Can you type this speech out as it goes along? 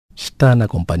Está na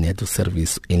companhia do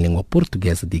serviço em língua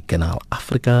portuguesa de Canal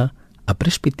África, a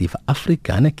perspectiva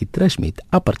africana que transmite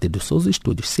a partir dos seus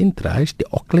estúdios centrais de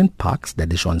Auckland Park, de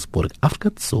Johannesburg,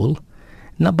 África do Sul,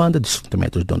 na banda de 50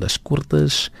 metros de ondas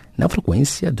curtas, na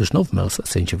frequência dos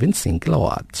 9.625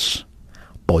 kW.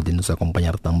 Pode nos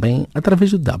acompanhar também através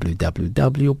do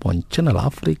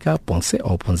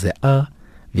www.channelafrica.co.za,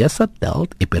 via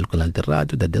satélite e pelo canal de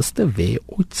rádio da DSTV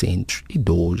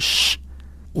 802.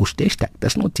 Os destaques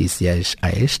das notícias a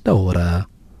esta hora.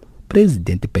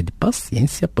 Presidente pede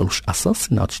paciência pelos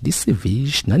assassinatos de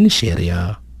civis na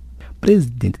Nigéria.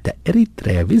 Presidente da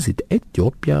Eritreia visita a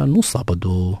Etiópia no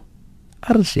sábado.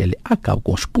 A Argélia acaba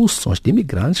com expulsões de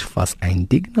imigrantes face à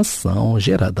indignação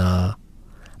gerada.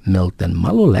 Milton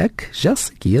Malolek já a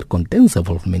seguir com o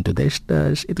desenvolvimento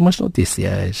destas e demais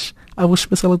notícias. A vossa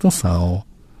especial atenção.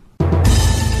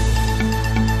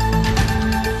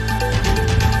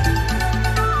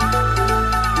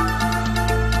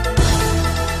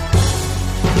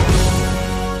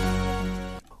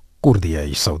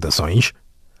 Cordiais saudações.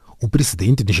 O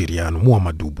presidente nigeriano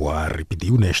Muhammadu Buhari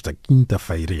pediu nesta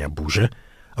quinta-feira em Abuja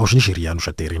aos nigerianos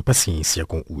a terem paciência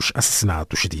com os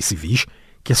assassinatos de civis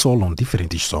que assolam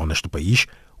diferentes zonas do país,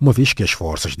 uma vez que as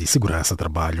forças de segurança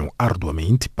trabalham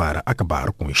arduamente para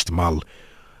acabar com este mal.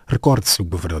 Recorde-se o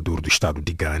governador do estado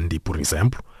de Gandhi, por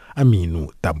exemplo,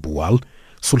 Aminu Tambuwal,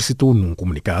 solicitou num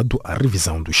comunicado a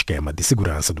revisão do esquema de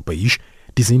segurança do país,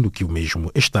 dizendo que o mesmo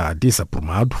está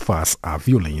desaprumado face à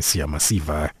violência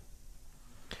massiva.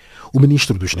 O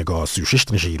ministro dos Negócios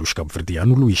Estrangeiros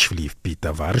cabo-verdiano Luís Filipe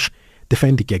Tavares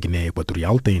defende que a Guiné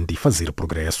Equatorial tem de fazer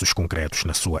progressos concretos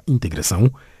na sua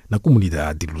integração na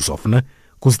comunidade lusófona,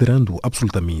 considerando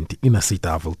absolutamente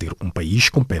inaceitável ter um país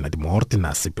com pena de morte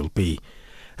na CPLP.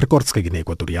 Recorde-se que a Guiné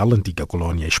Equatorial, antiga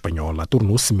colônia espanhola,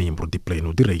 tornou-se membro de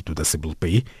pleno direito da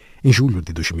CPLP em julho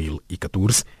de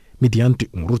 2014, mediante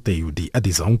um roteio de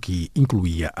adesão que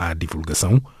incluía a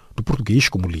divulgação do português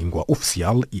como língua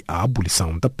oficial e a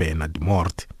abolição da pena de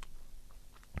morte.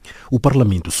 O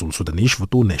Parlamento sul-sudanês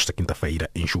votou nesta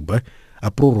quinta-feira em Juba a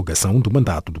prorrogação do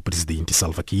mandato do presidente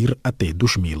Salva Kiir até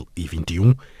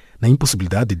 2021, na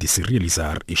impossibilidade de se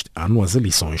realizar este ano as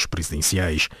eleições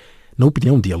presidenciais. Na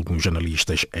opinião de alguns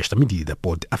jornalistas, esta medida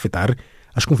pode afetar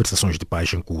as conversações de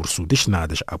paz em curso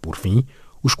destinadas a pôr fim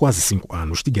os quase 5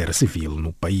 anos de guerra civil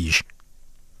no país.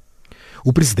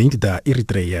 O presidente da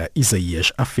Eritreia,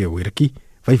 Isaías Afewerki,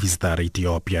 vai visitar a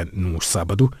Etiópia no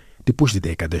sábado, depois de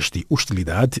décadas de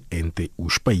hostilidade entre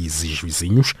os países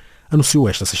vizinhos, anunciou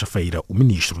esta sexta-feira o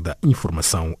ministro da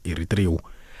Informação eritreu.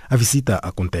 A visita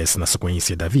acontece na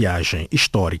sequência da viagem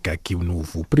histórica que o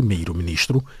novo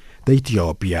primeiro-ministro da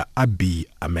Etiópia, Abiy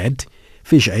Ahmed,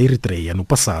 fez à Eritreia no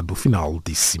passado final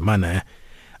de semana.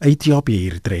 A Etiópia e a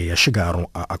Eritreia chegaram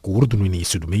a acordo no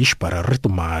início do mês para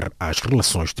retomar as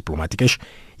relações diplomáticas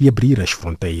e abrir as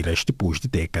fronteiras depois de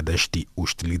décadas de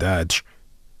hostilidades.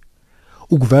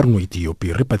 O governo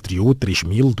etíope repatriou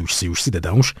 3.000 dos seus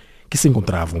cidadãos que se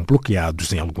encontravam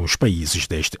bloqueados em alguns países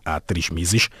desde há 3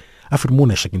 meses, afirmou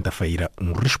nesta quinta-feira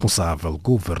um responsável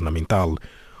governamental.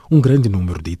 Um grande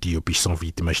número de etíopes são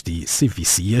vítimas de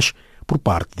sevicias por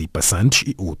parte de passantes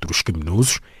e outros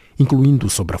criminosos, incluindo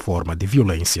sob a forma de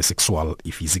violência sexual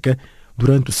e física,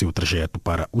 durante o seu trajeto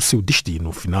para o seu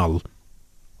destino final.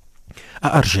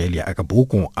 A Argélia acabou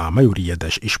com a maioria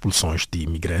das expulsões de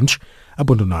imigrantes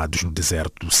abandonados no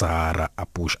deserto do Saara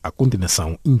após a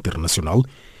condenação internacional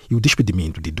e o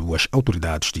despedimento de 2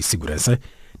 autoridades de segurança,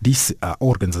 disse a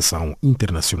Organização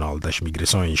Internacional das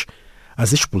Migrações.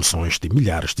 As expulsões de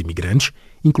milhares de imigrantes,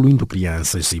 incluindo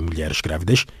crianças e mulheres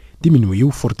grávidas,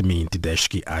 diminuiu fortemente desde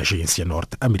que a agência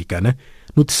norte-americana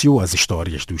noticiou as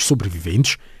histórias dos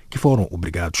sobreviventes que foram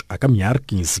obrigados a caminhar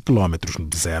 15 quilômetros no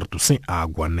deserto sem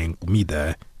água nem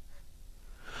comida.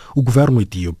 O governo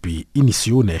etíope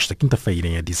iniciou nesta quinta-feira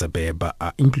em Addis Abeba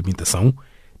a implementação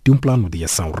de um plano de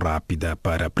ação rápida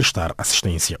para prestar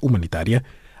assistência humanitária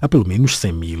a pelo menos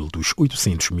 100.000 dos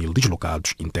 800.000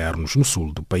 deslocados internos no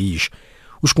sul do país.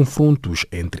 Os confrontos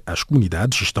entre as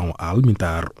comunidades estão a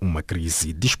alimentar uma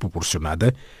crise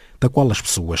desproporcionada, da qual as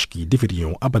pessoas que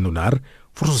deveriam abandonar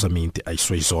forçosamente as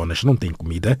suas zonas não têm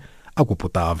comida, água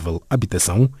potável,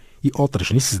 habitação e outras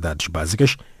necessidades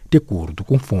básicas, de acordo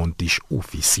com fontes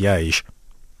oficiais.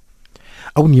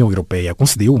 A União Europeia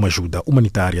concedeu uma ajuda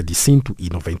humanitária de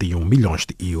 191 milhões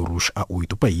de euros a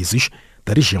 8 países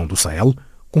da região do Sahel,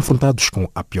 confrontados com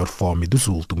a pior fome dos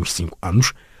últimos 5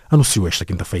 anos, anunciou esta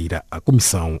quinta-feira a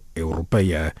Comissão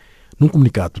Europeia. Num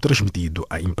comunicado transmitido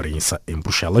à imprensa em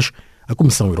Bruxelas, a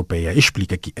Comissão Europeia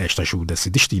explica que esta ajuda se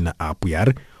destina a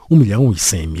apoiar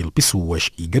 1.100.000 pessoas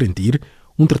e garantir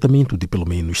um tratamento de pelo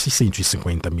menos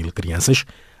 650 mil crianças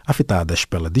afetadas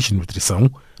pela desnutrição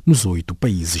nos 8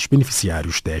 países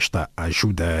beneficiários desta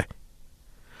ajuda.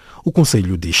 O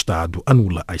Conselho de Estado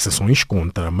anula as sanções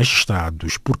contra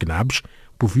magistrados burkinabes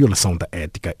por violação da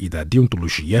ética e da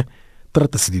deontologia.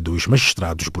 Trata-se de 2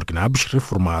 magistrados burkinabes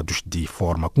reformados de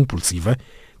forma compulsiva,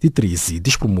 de 13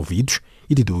 despromovidos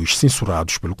e de 2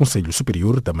 censurados pelo Conselho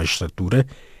Superior da Magistratura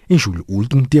em julho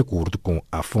último, de acordo com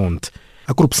a fonte.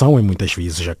 A corrupção é muitas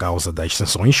vezes a causa das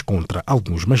sanções contra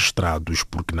alguns magistrados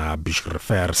burkinabes,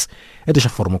 refere-se. É desta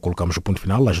forma que colocamos o ponto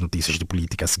final. As notícias de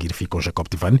política a seguir ficam Jacob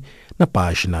Tivan na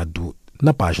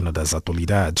página das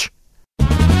atualidades.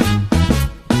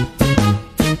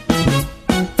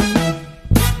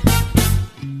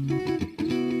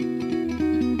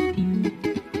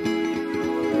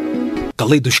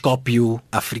 Caleidoscópio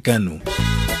africano.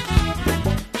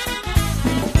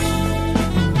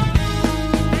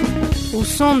 O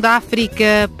som da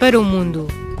África para o mundo.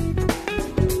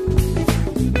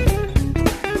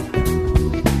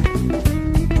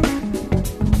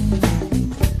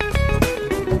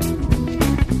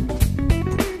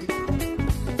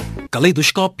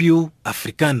 Caleidoscópio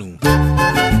africano.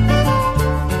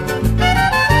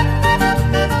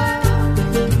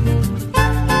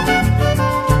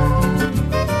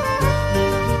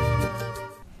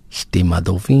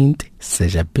 Estimado ouvinte,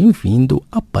 seja bem-vindo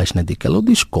à página de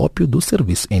Caleidoscópio do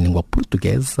Serviço em Língua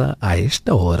Portuguesa a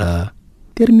esta hora.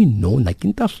 Terminou na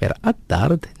quinta-feira à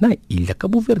tarde, na ilha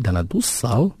cabo-verdiana do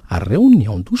Sal, a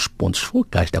reunião dos pontos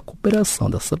focais da cooperação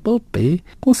da CPLP,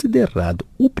 considerado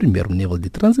o primeiro nível de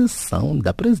transição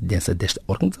da presidência desta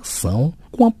organização,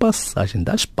 com a passagem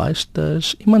das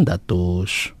pastas e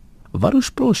mandatos. Vários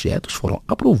projetos foram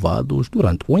aprovados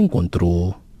durante o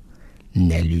encontro.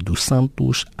 Nélio dos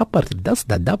Santos, a partir da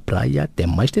cidade da Praia, tem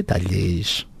mais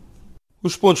detalhes.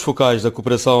 Os pontos focais da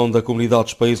cooperação da Comunidade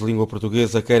dos Países de Língua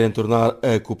Portuguesa querem tornar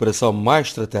a cooperação mais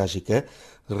estratégica,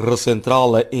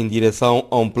 recentrá-la em direção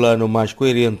a um plano mais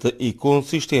coerente e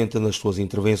consistente nas suas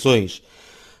intervenções.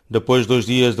 Depois de 2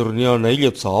 dias de reunião na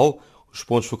Ilha do Sal, os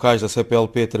pontos focais da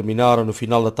CPLP terminaram no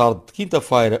final da tarde de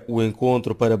quinta-feira o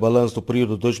encontro para balanço do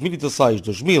período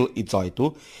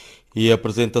 2016-2018 e a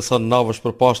apresentação de novas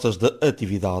propostas de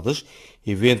atividades,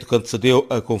 evento que antecedeu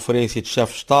a Conferência de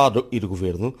Chefes de Estado e de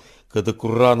Governo, que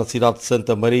decorrerá na cidade de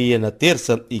Santa Maria na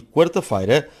terça e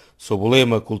quarta-feira, sob o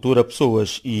lema Cultura,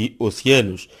 Pessoas e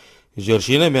Oceanos.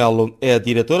 Georgina Melo é a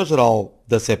diretora-geral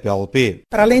da CPLP.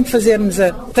 Para além de fazermos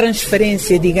a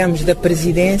transferência, digamos, da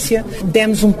presidência,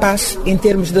 demos um passo em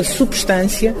termos da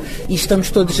substância e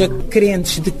estamos todos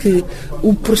crentes de que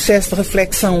o processo de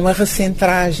reflexão, a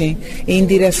recentragem em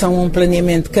direção a um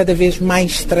planeamento cada vez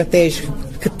mais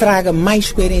estratégico, que traga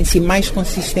mais coerência e mais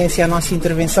consistência à nossa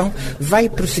intervenção, vai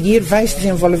prosseguir, vai se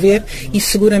desenvolver e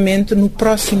seguramente no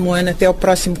próximo ano, até o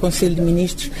próximo Conselho de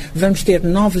Ministros, vamos ter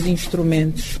novos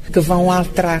instrumentos que vão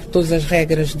alterar todas as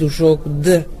regras do jogo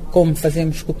de como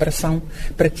fazemos cooperação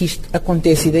para que isto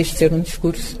aconteça e deixe de ser um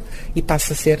discurso e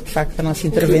passe a ser, de facto, a nossa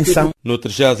intervenção. No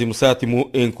 37º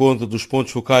Encontro dos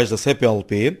Pontos Focais da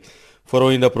CPLP, foram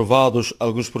ainda aprovados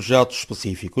alguns projetos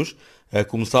específicos, a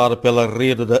começar pela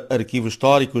rede de arquivos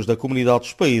históricos da Comunidade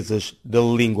dos Países da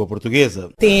Língua Portuguesa.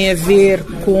 Tem a ver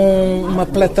com uma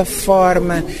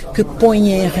plataforma que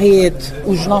põe em rede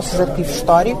os nossos arquivos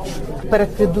históricos, para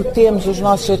que dotemos os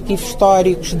nossos arquivos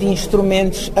históricos de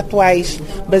instrumentos atuais,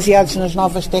 baseados nas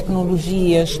novas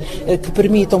tecnologias, que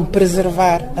permitam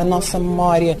preservar a nossa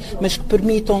memória, mas que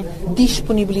permitam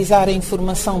disponibilizar a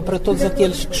informação para todos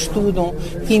aqueles que estudam,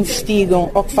 que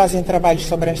investigam ou que fazem trabalhos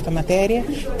sobre esta matéria.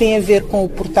 Tem a ver com o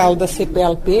portal da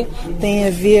CPLP, tem a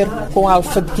ver com a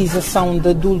alfabetização de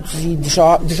adultos e de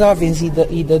jovens e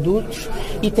de adultos,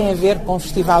 e tem a ver com o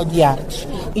Festival de Artes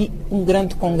e um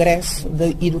grande congresso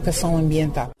de educação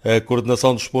ambiental. A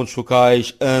coordenação dos pontos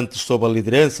focais, antes sob a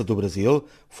liderança do Brasil,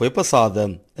 foi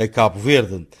passada a Cabo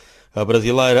Verde. A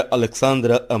brasileira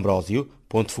Alexandra Ambrósio,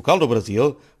 ponto focal do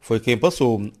Brasil, foi quem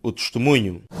passou o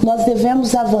testemunho. Nós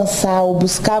devemos avançar ou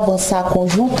buscar avançar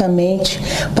conjuntamente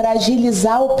para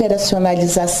agilizar a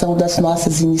operacionalização das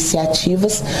nossas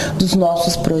iniciativas, dos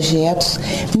nossos projetos,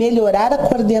 melhorar a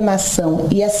coordenação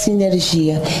e a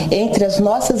sinergia entre as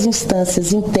nossas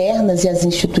instâncias internas e as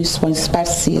instituições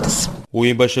parceiras. O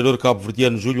embaixador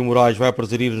cabo-verdiano Júlio Moraes vai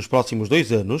presidir nos próximos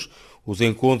 2 anos os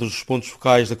encontros dos pontos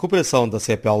focais da cooperação da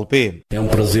CPLP. É um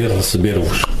prazer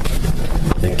receber-vos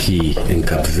aqui em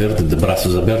Cabo Verde, de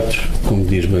braços abertos, como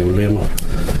diz bem o lema,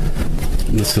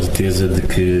 na certeza de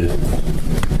que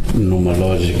numa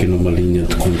lógica e numa linha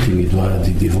de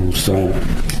continuidade e de evolução,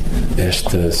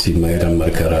 esta cimeira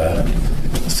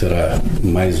será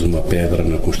mais uma pedra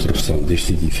na construção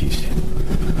deste edifício.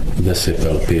 da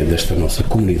CPLP, desta nossa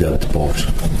comunidade de povos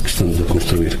que estamos a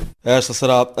construir. Esta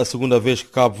será a segunda vez que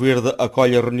Cabo Verde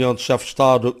acolhe a reunião de chefes de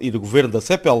Estado e de Governo da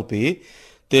CPLP,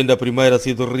 tendo a primeira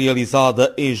sido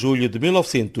realizada em julho de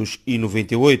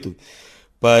 1998.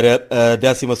 Para a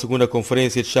 12ª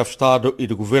Conferência de Chefes de Estado e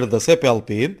de Governo da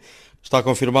CPLP, está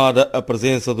confirmada a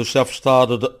presença dos chefes de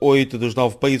Estado de 8 dos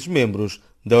 9 países membros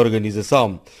da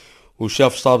organização. O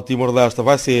chefe de Estado de Timor-Leste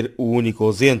vai ser o único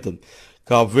ausente.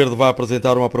 Cabo Verde vai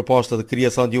apresentar uma proposta de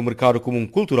criação de um mercado comum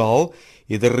cultural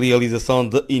e de realização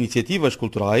de iniciativas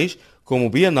culturais, como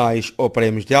bienais ou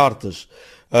prémios de artes.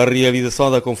 A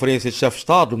realização da Conferência de Chefes de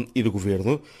Estado e de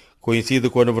Governo coincide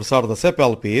com o aniversário da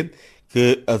CPLP,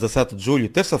 que, a 17 de julho,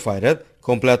 terça-feira,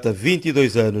 completa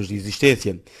 22 anos de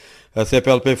existência. A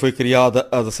CPLP foi criada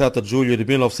a 17 de julho de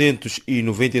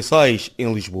 1996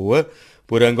 em Lisboa,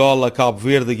 por Angola, Cabo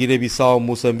Verde, Guiné-Bissau,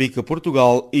 Moçambique,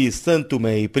 Portugal e São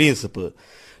Tomé e Príncipe.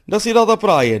 Na cidade da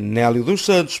Praia, Nélio dos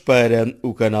Santos para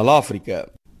o Canal África.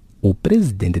 O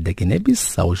presidente da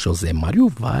Guiné-Bissau, José Mário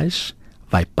Vaz,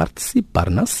 vai participar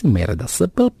na Cimeira da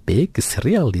CPLP que se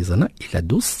realiza na Ilha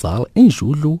do Sal em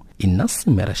julho e na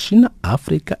Cimeira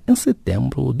China-África em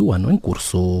setembro do ano em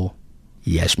curso.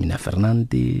 Yasmina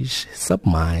Fernandes sabe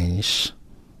mais.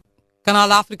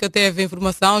 Canal África teve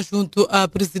informação junto à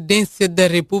Presidência da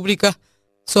República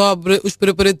sobre os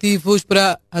preparativos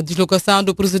para a deslocação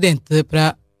do presidente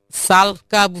para Sal,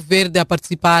 Cabo Verde, a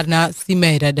participar na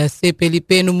Cimeira da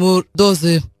CPLP número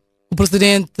 12. O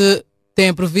presidente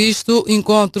tem previsto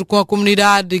encontro com a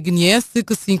comunidade guineense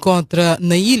que se encontra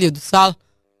na Ilha do Sal,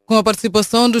 com a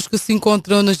participação dos que se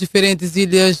encontram nas diferentes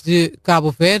ilhas de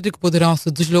Cabo Verde, que poderão se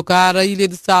deslocar à Ilha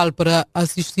do Sal para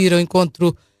assistir ao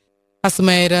encontro. A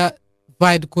Cimeira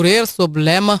vai decorrer sob o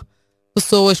lema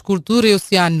Pessoas, Cultura e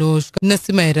Oceanos, na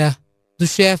Cimeira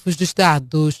dos Chefes de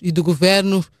Estados e do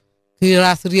Governo, que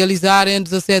irá se realizar em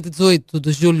 17 e 18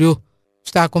 de julho.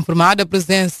 Está confirmada a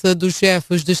presença dos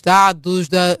chefes de Estados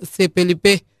da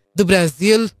CPLP de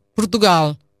Brasil,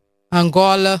 Portugal,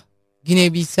 Angola,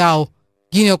 Guiné-Bissau,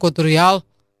 Guiné Equatorial,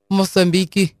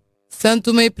 Moçambique, São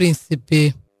Tomé e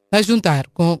Príncipe, a juntar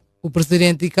com o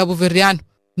presidente cabo-verdiano.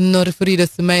 No referir a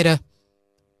Cimeira,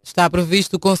 está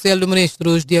previsto o Conselho de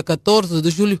Ministros dia 14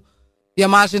 de julho e à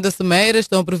margem da Cimeira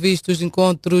estão previstos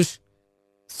encontros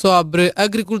sobre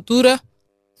agricultura,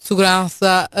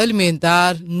 segurança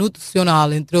alimentar,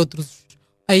 nutricional, entre outros.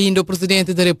 Ainda o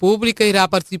Presidente da República irá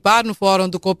participar no Fórum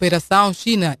de Cooperação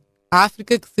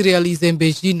China-África que se realiza em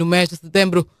Beijing no mês de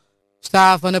setembro.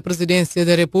 Estava na Presidência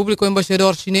da República o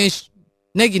embaixador chinês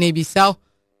na Guiné-Bissau,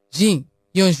 Jin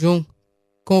Yongjun,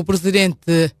 com o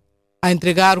Presidente a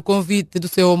entregar o convite do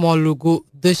seu homólogo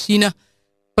da China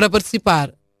para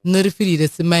participar na referida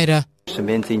Cimeira.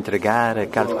 Justamente entregar a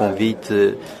carta de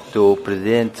convite do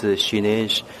presidente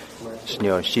chinês,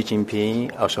 Sr. Xi Jinping,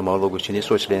 ao seu homólogo chinês,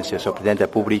 Sua Excelência, Sr. Presidente da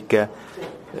República,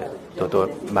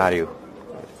 Dr. Mário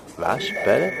Vaz,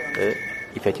 para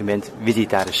efetivamente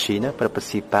visitar a China, para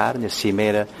participar na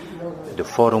Cimeira do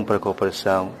Fórum para a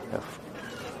Cooperação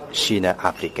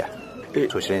China-África.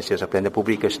 Sua Excelência, Sr. Presidente da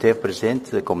República, esteve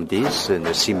presente, como disse,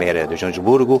 na Cimeira de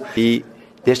Joanesburgo e,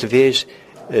 desta vez,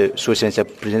 Sua Excelência,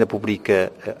 Presidente da República,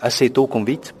 aceitou o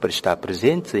convite para estar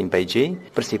presente em Beijing,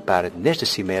 participar nesta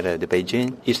Cimeira de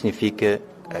Beijing. Isso significa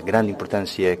a grande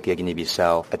importância que a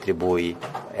Guiné-Bissau atribui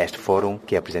a este fórum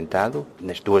que é apresentado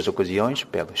nas duas ocasiões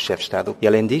pelo chefe de Estado. E,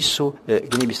 além disso, a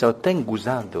Guiné-Bissau tem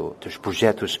gozado dos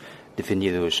projetos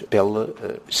definidos pela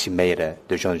Cimeira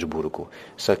de Joanesburgo.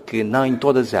 Só que não em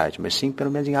todas as áreas, mas sim pelo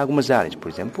menos em algumas áreas.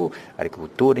 Por exemplo,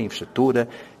 agricultura, infraestrutura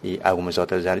e algumas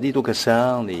outras áreas de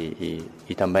educação e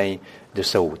também de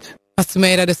saúde. A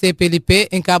Cimeira da CPLP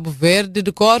em Cabo Verde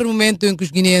decorre no momento em que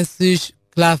os guineenses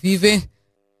que lá vivem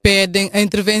pedem a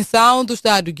intervenção do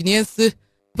Estado guineense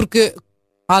porque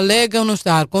alegam não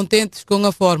estar contentes com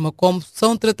a forma como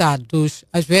são tratados,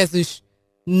 às vezes,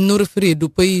 no referido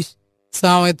país.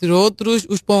 São, entre outros,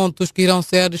 os pontos que irão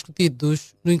ser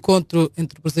discutidos no encontro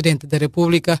entre o Presidente da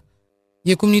República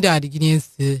e a comunidade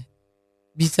guineense.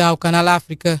 Bissau, Canal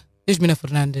África, Yasmina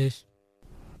Fernandes.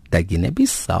 Da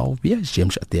Guiné-Bissau,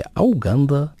 viajamos até a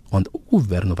Uganda, onde o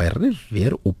governo vai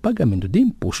rever o pagamento de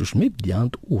impostos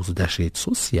mediante o uso das redes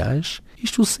sociais,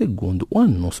 isto segundo o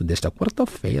anúncio desta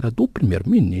quarta-feira do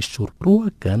primeiro-ministro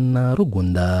Ruakana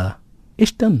Rugunda.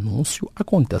 Este anúncio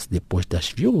acontece depois das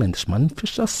violentas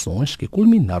manifestações que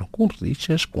culminaram com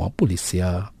rixas com a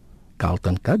polícia.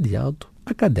 Carlton Cadeado,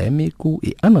 acadêmico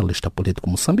e analista político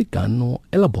moçambicano,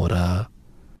 elabora.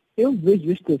 Eu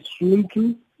vejo este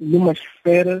assunto numa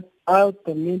esfera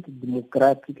altamente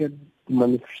democrática de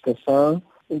manifestação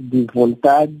de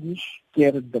vontades,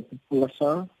 quer da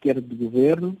população, quer do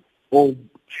governo, ou do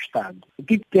Estado. O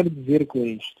que quero dizer com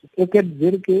isto? Eu quero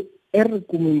dizer que é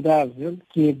recomendável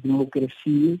que em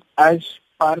democracia as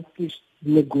partes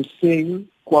negociem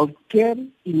qualquer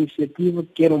iniciativa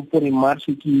que queiram pôr em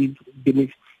marcha que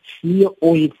beneficia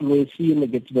ou influencia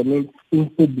negativamente um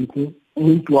público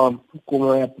muito amplo,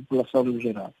 como é a população no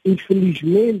geral.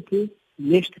 Infelizmente,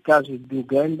 neste caso de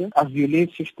Uganda, a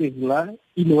violência esteve lá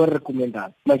e não é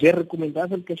recomendável. Mas é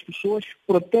recomendável que as pessoas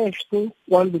protestem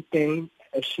quando têm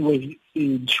as suas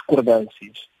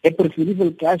discordâncias. É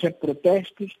preferível que haja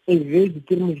protestos em vez de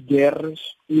termos guerras,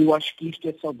 e eu acho que isto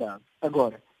é saudável.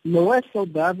 Agora, não é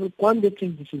saudável quando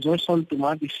essas decisões são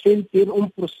tomadas sem ter um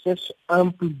processo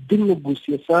amplo de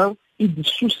negociação e de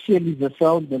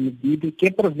socialização da medida, que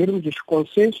é para vermos os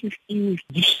consensos e os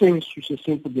dissensos,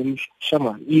 assim podemos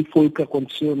chamar. E foi o que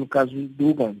aconteceu no caso do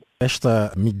Uganda.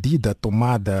 Esta medida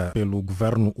tomada pelo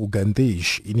governo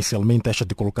ugandês, inicialmente esta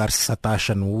de colocar-se essa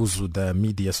taxa no uso da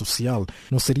mídia social,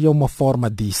 não seria uma forma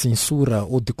de censura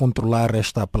ou de controlar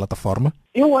esta plataforma?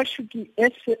 Eu acho que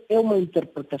essa é uma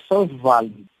interpretação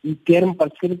válida e quero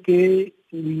parecer que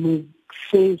no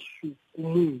senso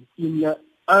comum e na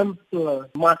ampla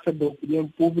massa da opinião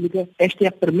pública, esta é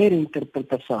a primeira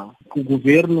interpretação, que o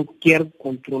governo quer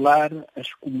controlar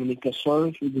as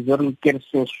comunicações, o governo quer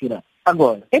censurar.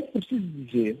 Agora, é preciso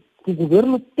dizer que o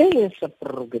governo tem essa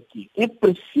prerrogativa. É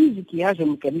preciso que haja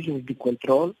mecanismos de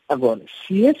controle. Agora,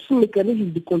 se esse mecanismo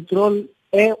de controle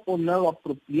é ou não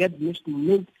apropriado neste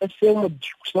momento, essa é uma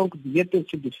discussão que devia ter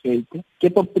sido feita, que é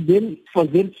para poder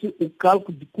fazer-se o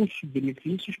cálculo de custos e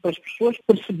benefícios para as pessoas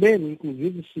perceberem,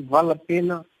 inclusive, se vale a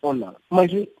pena ou não.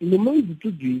 Mas, no meio de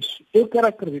tudo isso, eu quero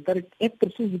acreditar que é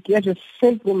preciso que haja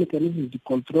sempre um mecanismo de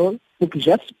controle, porque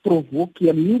já se provou que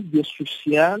a mídia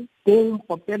social tem um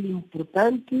papel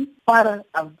importante para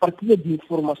a partilha de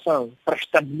informação, para a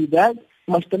estabilidade,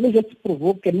 mas também já se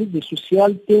provou que a mídia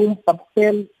social tem um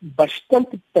papel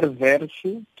bastante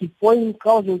perverso que põe em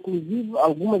causa, inclusive,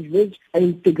 algumas vezes, a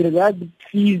integridade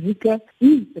física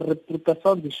e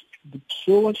reputação de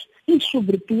pessoas e,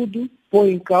 sobretudo,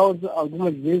 põe em causa,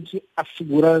 algumas vezes, a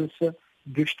segurança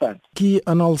do Estado. Que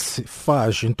análise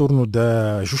faz em torno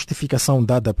da justificação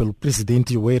dada pelo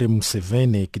presidente Yoweri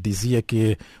Museveni, que dizia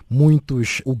que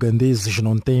muitos ugandeses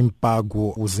não têm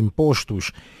pago os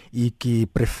impostos e que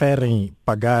preferem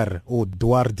pagar ou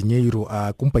doar dinheiro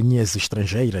a companhias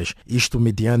estrangeiras, isto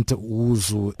mediante o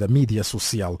uso da mídia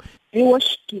social? Eu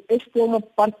acho que esta é uma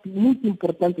parte muito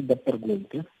importante da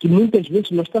pergunta, que muitas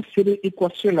vezes não está a ser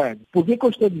equacionada. Por que eu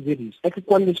estou a dizer isso? É que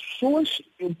quando as pessoas,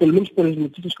 pelo menos pelas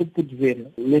notícias que eu pude ver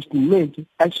neste momento,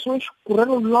 as pessoas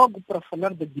correram logo para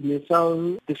falar da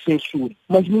dimensão de censura.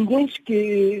 Mas ninguém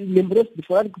que lembrou-se de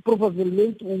falar que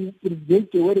provavelmente o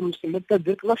presidente Yoweri Museveni está a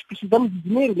dizer que nós precisamos de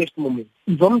dinheiro neste momento.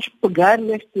 E vamos pegar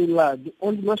neste lado,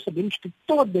 onde nós sabemos que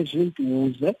toda a gente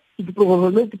usa, e que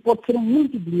provavelmente pode ser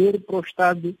muito dinheiro para o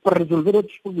Estado para resolver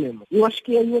outros problemas. Eu acho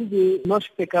que é aí onde nós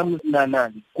pecamos na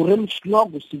análise. Corremos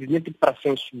logo simplesmente para a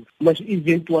censura. Mas,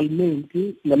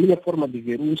 eventualmente, na minha forma de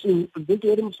ver, o presidente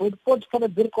Yoweri Museveni pode estar a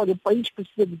dizer que o país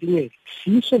precisa de dinheiro.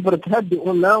 Se isso é verdade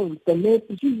ou não, também é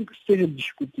preciso que seja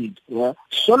discutido. Não é?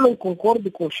 Só não concordo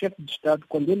com o chefe de Estado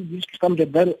quando ele diz que estamos a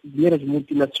dar dinheiro às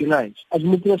multinacionais. As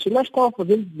multinacionais estão a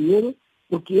fazer dinheiro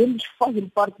porque eles fazem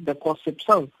parte da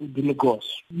concepção de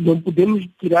negócio. Não podemos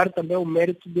tirar também o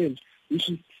mérito deles.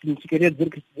 Isso significaria dizer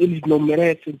que eles não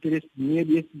merecem ter esse dinheiro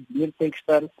e esse dinheiro tem que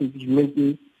estar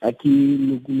simplesmente aqui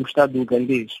no Estado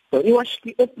ugandês. Então, eu acho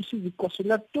que é preciso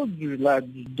questionar todos os lados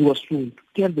do assunto,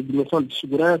 quer da dimensão de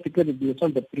segurança, quer da dimensão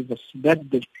da privacidade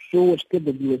das pessoas, quer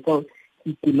da dimensão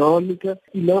econômica,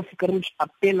 e não ficarmos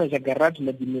apenas agarrados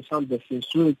na dimensão da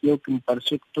censura, que é o que me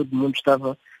pareceu que todo mundo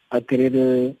estava a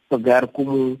querer pegar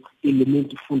como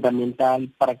elemento fundamental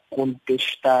para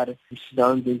contestar a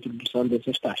decisão de introdução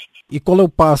dessas taxas. E qual é o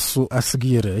passo a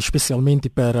seguir, especialmente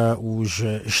para os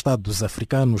Estados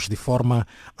africanos, de forma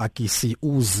a que se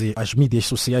use as mídias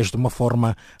sociais de uma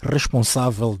forma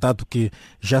responsável, dado que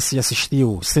já se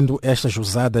assistiu, sendo estas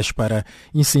usadas para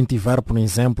incentivar, por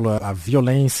exemplo, a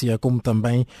violência, como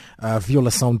também a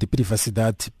violação de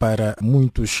privacidade para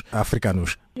muitos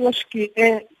africanos? Eu acho que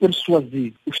é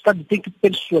persuasivo. O Estado tem que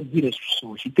persuadir as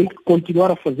pessoas e tem que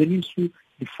continuar a fazer isso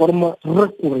de forma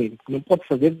recorrente. Não pode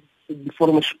fazer de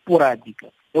forma esporádica.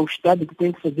 É o Estado que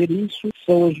tem que fazer isso,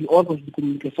 são os órgãos de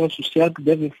comunicação social que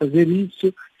devem fazer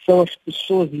isso, são as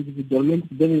pessoas individualmente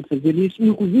que devem fazer isso,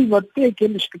 inclusive até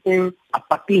aqueles que têm a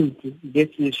patente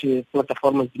dessas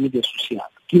plataformas de mídia social.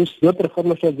 Que de outra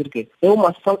forma quer dizer que é uma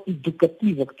ação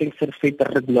educativa que tem que ser feita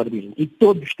regularmente e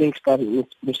todos têm que estar nesse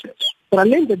processo. Para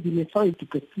além da dimensão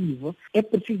educativa, é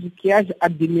preciso que haja a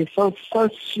dimensão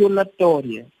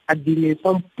sancionatória. a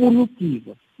dimensão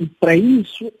punitiva. E para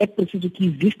isso é preciso que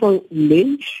existam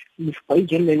leis nos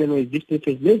países onde ainda não existem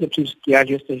essas leis, é preciso que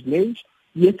haja essas leis,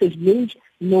 e essas leis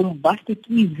não basta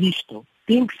que existam,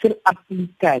 têm que ser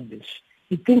aplicadas.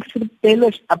 E têm que ser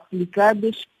penas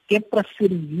aplicadas que é para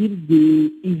servir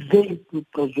de exemplo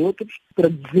para os outros, para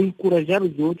desencorajar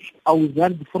os outros a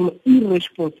usar de forma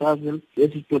irresponsável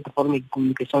essas plataformas de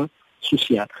comunicação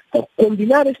social. Então,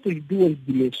 combinar estas duas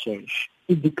dimensões,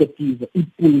 educativa e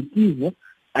punitiva,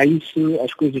 aí sim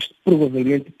as coisas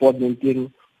provavelmente podem ter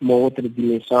uma outra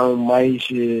dimensão mais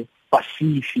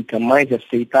pacífica, mais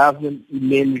aceitável e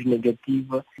menos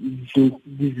negativa e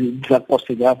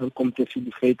desaconselhável, como tem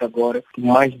sido feito agora, que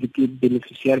mais do que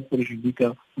beneficiar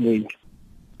prejudica muito.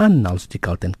 Análise de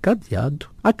Calten Cadeado,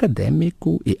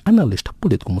 acadêmico e analista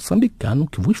político moçambicano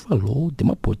que vos falou de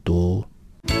Maputo.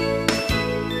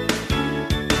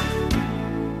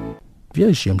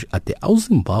 Viajamos até ao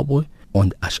Zimbábue,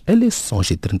 onde as eleições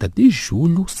de 30 de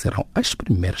julho serão as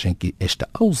primeiras em que está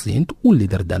ausente o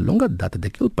líder da longa data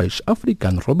daquele país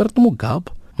africano, Robert Mugabe,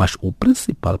 mas o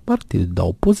principal partido da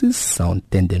oposição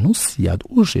tem denunciado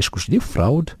os riscos de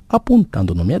fraude,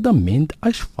 apontando nomeadamente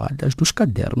as falhas dos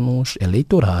cadernos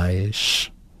eleitorais.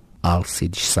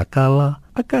 Alcides Sakala,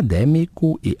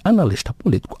 acadêmico e analista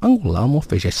político angolano,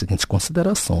 fez as seguintes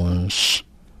considerações.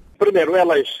 Primeiro,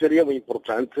 elas seriam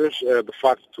importantes, de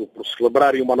facto, por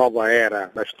celebrarem uma nova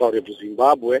era na história do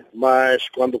Zimbábue, mas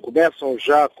quando começam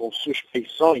já com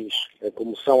suspeições,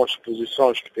 como são as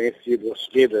posições que têm sido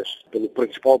assumidas pelo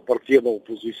principal partido da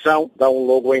oposição, dão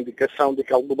logo a indicação de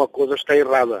que alguma coisa está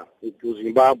errada e que o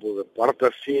Zimbábue parte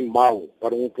assim mal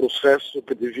para um processo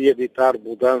que devia ditar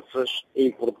mudanças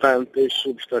importantes,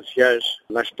 substanciais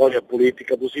na história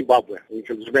política do Zimbábue.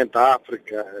 Infelizmente, a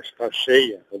África está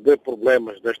cheia de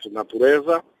problemas desta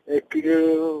natureza que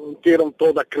tiram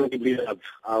toda a credibilidade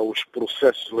aos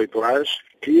processos eleitorais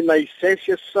que, na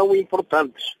essência, são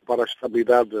importantes para a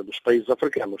estabilidade dos países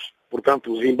africanos. Portanto,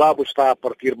 o Zimbábue está a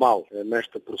partir mal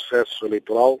neste processo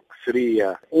eleitoral, que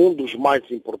seria um dos mais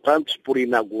importantes por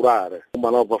inaugurar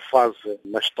uma nova fase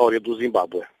na história do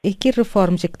Zimbábue. E que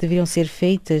reformas é que deveriam ser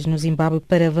feitas no Zimbábue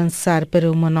para avançar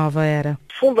para uma nova era?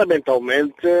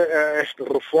 Fundamentalmente, esta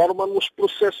reforma nos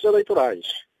processos eleitorais.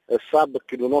 Sabe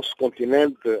que no nosso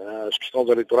continente as questões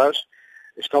eleitorais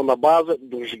estão na base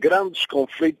dos grandes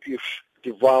conflitos que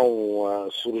vão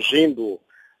surgindo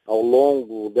ao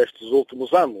longo destes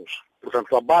últimos anos.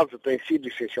 Portanto, a base tem sido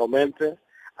essencialmente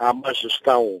a má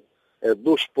gestão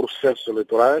dos processos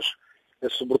eleitorais,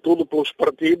 sobretudo pelos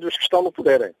partidos que estão no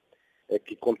poder,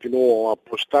 que continuam a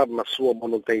apostar na sua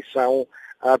manutenção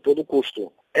a todo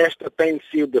custo. Esta tem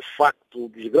sido, de facto, um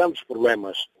dos grandes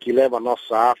problemas que leva a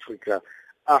nossa África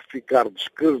a ficar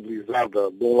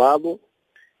descredibilizada de um lado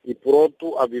e, por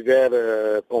outro, a viver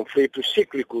conflitos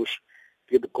cíclicos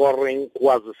que decorrem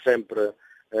quase sempre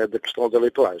de questões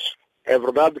eleitorais. É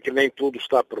verdade que nem tudo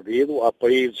está perdido. Há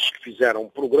países que fizeram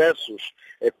progressos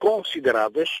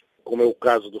consideráveis, como é o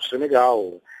caso do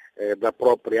Senegal, da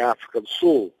própria África do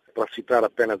Sul, para citar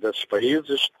apenas esses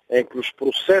países, em que os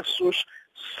processos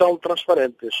são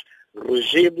transparentes,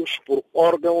 regidos por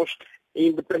órgãos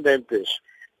independentes,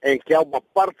 em que há uma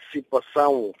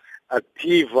participação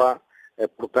ativa,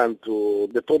 portanto,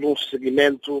 de todo um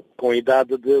segmento com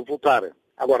idade de votar.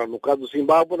 Agora, no caso do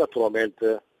Zimbábue, naturalmente,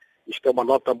 isto é uma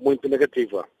nota muito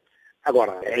negativa.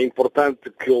 Agora, é importante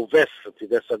que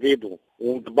tivesse havido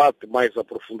um debate mais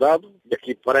aprofundado, e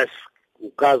aqui parece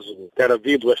o caso ter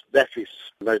havido este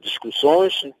déficit nas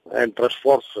discussões entre as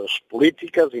forças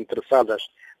políticas interessadas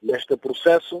neste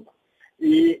processo,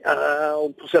 e o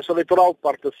processo eleitoral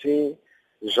parte assim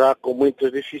já com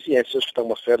muitas deficiências que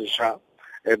estão a ser já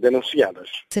denunciadas.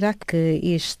 Será que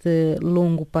este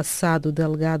longo passado de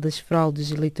alegadas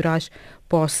fraudes eleitorais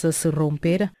possa se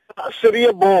romper?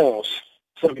 Seria bom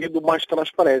se havido mais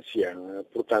transparência.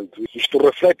 Portanto, isto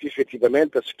reflete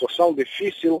efetivamente a situação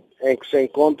difícil em que se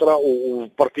encontra o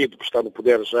partido que está no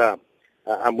poder já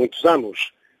há muitos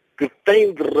anos, que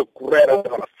tem de recorrer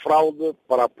à fraude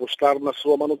para apostar na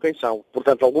sua manutenção.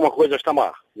 Portanto, alguma coisa está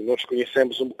má. E nós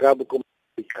conhecemos um bocado como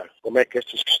é que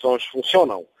estas questões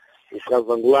funcionam. O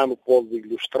caso angolano pode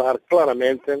ilustrar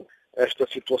claramente esta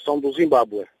situação do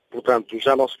Zimbábue. Portanto,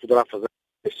 já não se poderá fazer.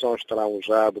 As eleições estarão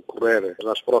já a decorrer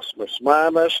nas próximas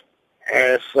semanas.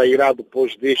 Sairá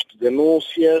depois disto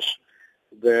denúncias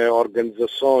de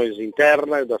organizações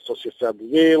internas, da sociedade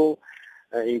civil,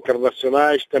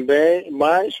 internacionais também,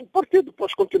 mas o partido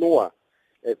depois continua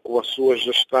com a sua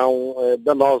gestão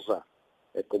danosa.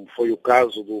 como foi o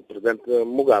caso do presidente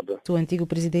Mugabe. O antigo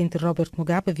presidente Robert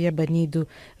Mugabe havia banido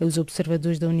os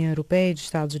observadores da União Europeia e dos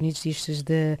Estados Unidos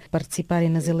de participarem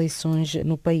nas eleições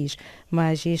no país,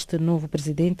 mas este novo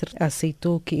presidente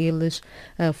aceitou que eles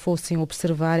fossem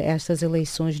observar estas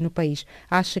eleições no país.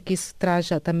 Acha que isso traz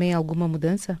também alguma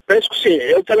mudança? Penso que sim.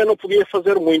 Ele também não podia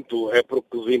fazer muito,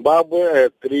 porque o Zimbábue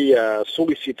teria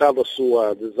solicitado a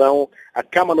sua adesão à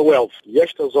Commonwealth. E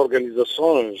estas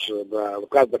organizações, no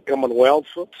caso da Commonwealth,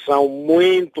 são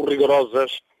muito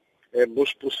rigorosas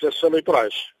nos processos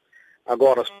eleitorais.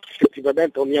 Agora, se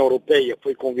efetivamente a União Europeia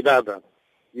foi convidada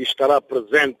e estará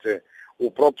presente, o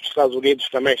próprio Estados Unidos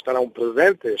também estarão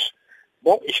presentes,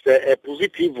 bom, isto é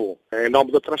positivo, em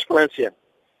nome da transparência.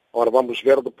 Ora, vamos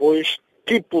ver depois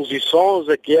que posições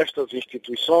é que estas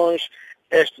instituições,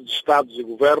 estes Estados e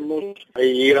governos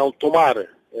irão tomar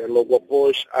logo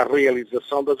após a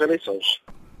realização das eleições.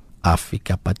 A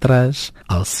ficar para trás,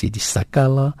 Alcides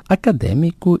Sacala,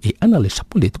 acadêmico e analista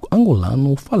político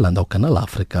angolano, falando ao Canal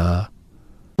África.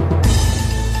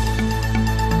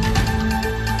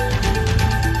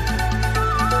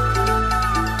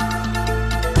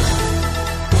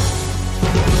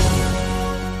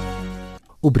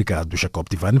 Obrigado, Jacob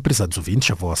Divane. Prezados ouvintes,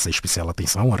 a vossa especial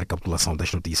atenção à recapitulação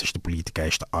das notícias de política a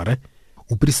esta hora.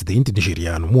 O presidente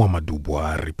nigeriano Muhammadu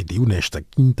Buhari pediu nesta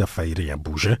quinta-feira em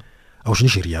Abuja aos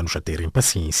nigerianos a terem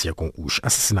paciência com os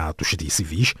assassinatos de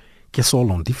civis que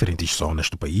assolam diferentes zonas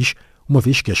do país, uma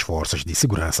vez que as forças de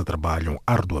segurança trabalham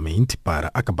arduamente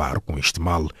para acabar com este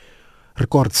mal.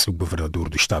 Recorde-se o governador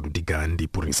do estado de Gandhi,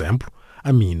 por exemplo,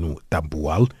 Aminu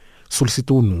Tambuwal,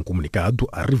 solicitou num comunicado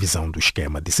a revisão do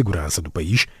esquema de segurança do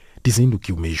país, dizendo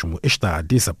que o mesmo está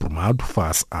desaprumado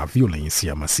face à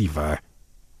violência massiva.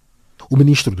 O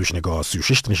ministro dos Negócios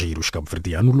Estrangeiros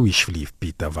cabo-verdiano, Luís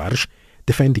Filipe Tavares,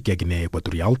 defende que a Guiné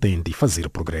Equatorial tem de fazer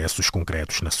progressos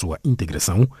concretos na sua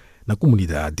integração na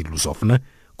comunidade lusófona,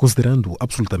 considerando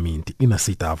absolutamente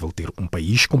inaceitável ter um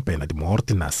país com pena de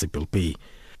morte na CPLP.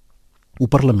 O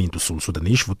Parlamento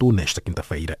sul-sudanês votou nesta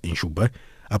quinta-feira em Juba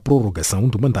a prorrogação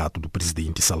do mandato do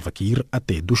presidente Salva Kiir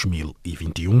até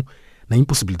 2021, na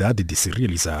impossibilidade de se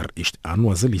realizar este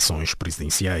ano as eleições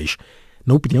presidenciais.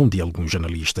 Na opinião de alguns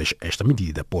analistas, esta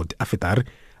medida pode afetar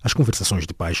as conversações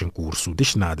de paz em curso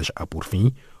destinadas a pôr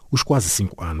fim os quase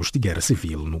 5 anos de guerra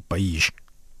civil no país.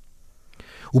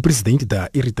 O presidente da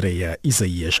Eritreia,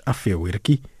 Isaías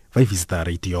Afewerki, vai visitar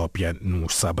a Etiópia no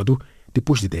sábado,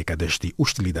 depois de décadas de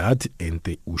hostilidade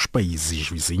entre os países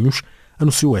vizinhos,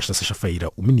 anunciou esta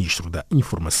sexta-feira o ministro da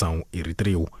Informação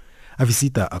eritreu. A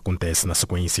visita acontece na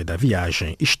sequência da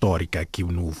viagem histórica que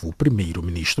o novo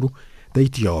primeiro-ministro da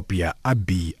Etiópia,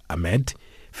 Abiy Ahmed,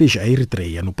 fez à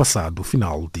Eritreia no passado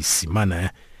final de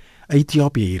semana. A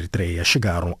Etiópia e a Eritreia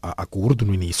chegaram a acordo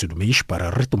no início do mês para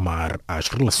retomar as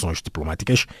relações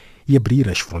diplomáticas e abrir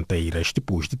as fronteiras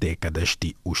depois de décadas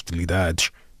de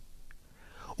hostilidades.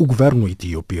 O governo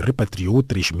etíope repatriou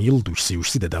 3.000 dos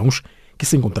seus cidadãos que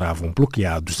se encontravam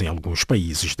bloqueados em alguns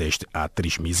países desde há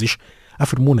 3 meses,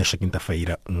 afirmou nesta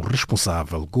quinta-feira um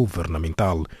responsável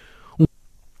governamental.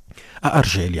 A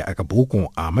Argélia acabou com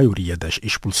a maioria das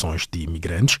expulsões de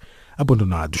imigrantes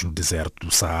abandonados no deserto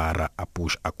do Saara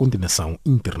após a condenação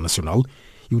internacional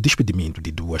e o despedimento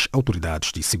de 2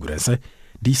 autoridades de segurança,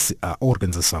 disse a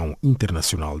Organização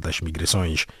Internacional das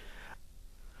Migrações.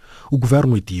 O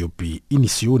governo etíope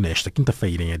iniciou nesta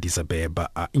quinta-feira em Addis Abeba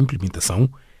a implementação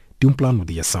de um plano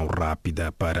de ação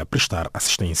rápida para prestar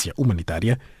assistência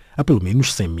humanitária a pelo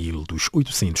menos 100.000 dos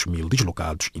 800.000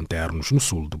 deslocados internos no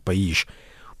sul do país.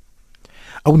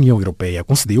 A União Europeia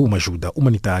concedeu uma ajuda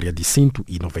humanitária de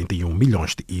 191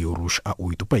 milhões de euros a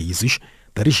 8 países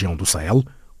da região do Sahel,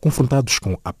 confrontados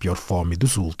com a pior fome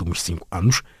dos últimos 5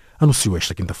 anos, anunciou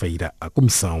esta quinta-feira a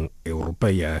Comissão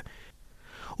Europeia.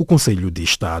 O Conselho de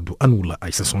Estado anula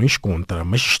as sanções contra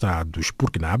magistrados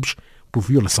burkinabes por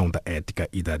violação da ética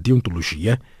e da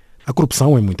deontologia. A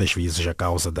corrupção é muitas vezes a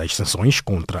causa das sanções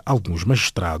contra alguns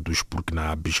magistrados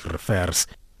burkinabes, refere-se.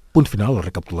 Ponto final à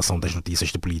recapitulação das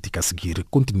notícias de política a seguir.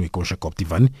 Continue com Jacob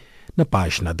Tivan na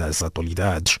página das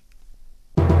atualidades.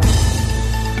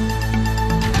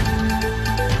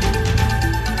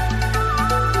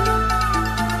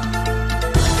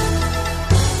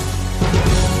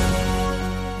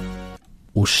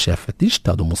 O chefe de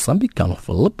Estado moçambicano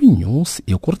Filipe Nunes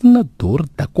e o coordenador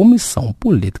da Comissão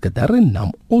Política da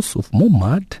Renam, Ossuf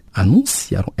Momad,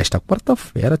 anunciaram esta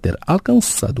quarta-feira ter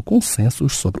alcançado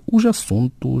consensos sobre os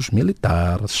assuntos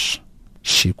militares.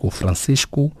 Chico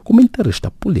Francisco,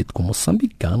 comentarista político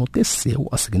moçambicano, teceu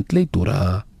a seguinte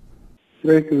leitura.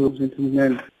 Creio que os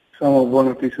entendimentos são uma boa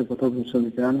notícia para todos os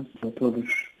moçambicanos, para todos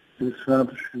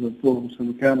interessados do povo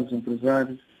moçambicano, os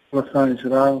empresários, a população em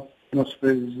geral, nossos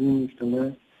países vizinhos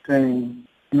também, têm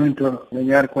muito a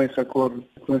ganhar com esse acordo,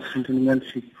 com esses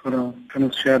entendimentos que foram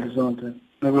anunciados ontem.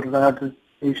 Na verdade,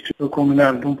 isto é o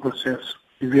culminar de um processo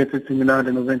que devia ter terminado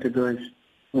em 92.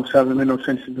 Como sabe, em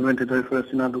 1992 foi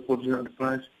assinado o Acordo Geral de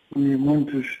Paz e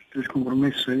muitos dos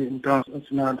compromissos então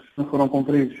assinados não foram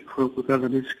cumpridos. Foi por causa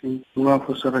disso que o Luan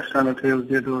fosse arrastado até o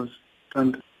dia 12.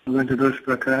 Portanto, 92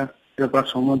 para cá, já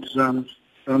passam muitos anos.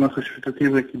 A nossa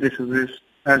expectativa é que desta vez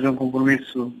haja um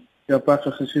compromisso. Já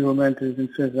passam sensivelmente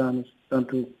 26 anos.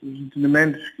 Portanto, os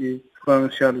entendimentos que foram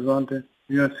anunciados ontem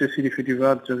deviam ter sido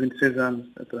efetivados há 26 anos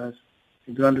atrás.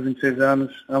 E durante 26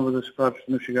 anos, ambas as partes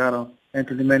não chegaram a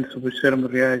entendimento sobre os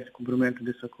termos reais de cumprimento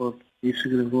desse acordo. E isso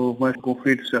levou mais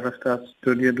conflitos se arrastasse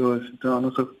até o dia de hoje. Então, a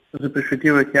nossa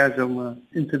perspectiva é que haja uma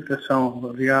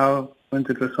interpretação real, uma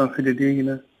interpretação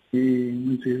fidedigna e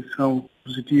uma interpretação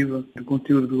positiva do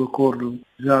conteúdo do acordo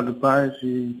já de paz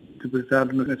e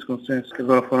interpretado nesse consenso que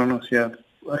agora foram anunciados.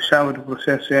 A chave do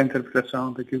processo é a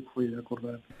interpretação daquilo que foi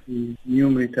acordado. E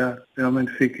nenhum militar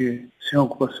realmente fique sem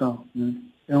ocupação, né?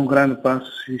 É um grande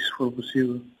passo, se isso for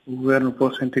possível, o governo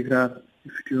possa integrar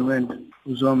efetivamente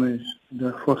os homens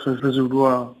da Força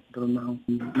Residual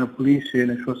na polícia e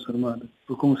nas Forças Armadas.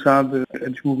 Porque, como sabe, a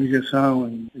desmobilização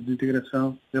e a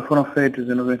desintegração já foram feitas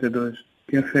em 92.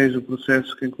 Quem fez o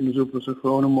processo, quem conduziu o processo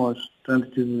foi a ONU.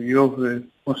 Portanto, e houve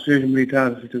conselhos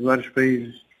militares de vários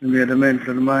países, nomeadamente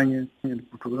da Alemanha, de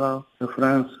Portugal, da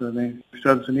França, dos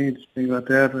Estados Unidos, da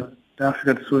Inglaterra, da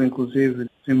África do Sul, inclusive,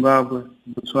 Zimbábue,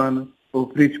 Botsuana.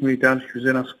 Houve peritos militares que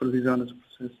fizeram a supervisão desse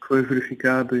processo, que foi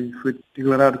verificado e foi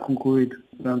declarado concluído.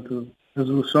 Portanto,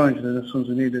 resoluções das Nações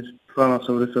Unidas falam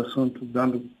sobre esse assunto,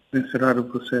 dando para encerrar o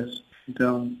processo.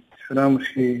 Então, esperamos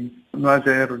que não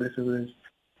haja erro dessa vez.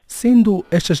 Sendo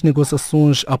estas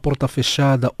negociações à porta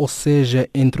fechada, ou seja,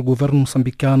 entre o governo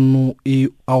moçambicano e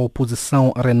a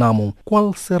oposição a Renamo,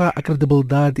 qual será a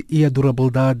credibilidade e a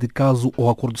durabilidade caso o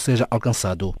acordo seja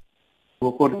alcançado? O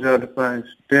acordo já de paz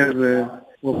teve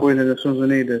o apoio das Nações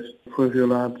Unidas, foi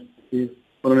violado e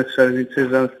foram necessários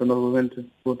 26 anos para novamente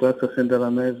voltar-se a sentar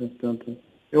à mesa. Portanto,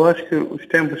 eu acho que os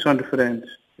tempos são diferentes.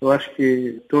 Eu acho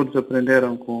que todos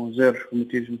aprenderam com os erros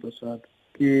cometidos no passado.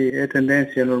 Que é a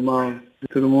tendência normal de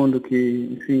todo mundo que,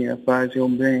 enfim, a paz é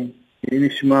um bem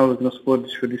inestimável que não se pode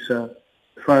desperdiçar.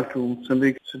 De facto,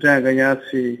 Moçambique se tem a ganhar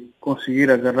se conseguir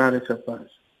agarrar essa paz.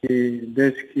 E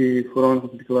desde que foram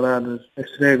declaradas as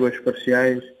tréguas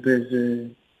parciais,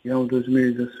 desde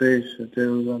 2016 até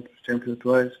os tempos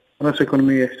atuais, a nossa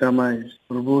economia está mais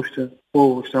robusta, o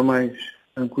povo está mais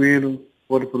tranquilo,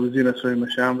 pode produzir nas suas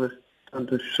machambas.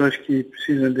 Portanto, as pessoas que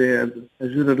precisam de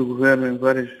ajuda do governo em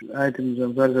vários itens,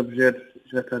 em vários objetos,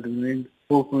 já está diminuindo. O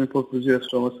povo também pode produzir a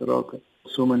sua maçaroca, a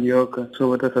sua mandioca, a sua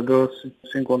batata doce,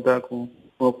 sem contar com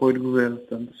o apoio do governo.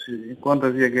 Portanto, enquanto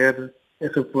havia guerra,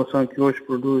 essa população que hoje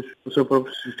produz o seu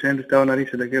próprio sustento estava na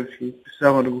lista daqueles que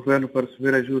precisavam do governo para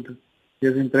receber ajuda. E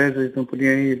as empresas não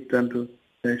podiam ir, portanto,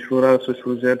 explorar os seus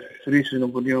projetos. Os turistas não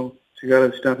podiam chegar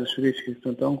às distâncias turísticas.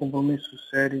 Portanto, há um compromisso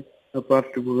sério da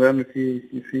parte do governo que,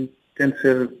 enfim, tem de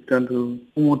ser, portanto,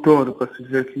 um motor para se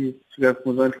dizer que chegar a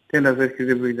conclusões que tem de haver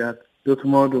credibilidade. De outro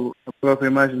modo, a própria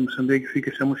imagem de Moçambique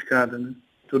fica chamuscada, né?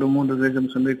 Todo mundo veja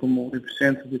Moçambique como um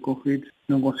epicentro de conflitos,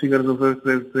 não consiga resolver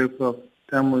por ele próprio.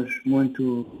 Estamos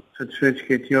muito satisfeitos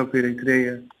que a Etiópia e a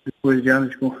Eritreia, depois de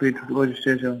anos de conflitos, hoje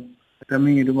estejam a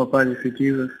caminho de uma paz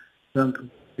efetiva. Portanto,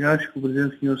 eu acho que o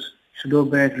Presidente Senhor estudou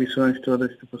bem as lições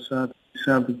todas do passado e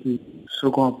sabe que só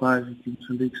com a paz e que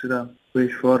Moçambique será um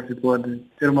país forte e pode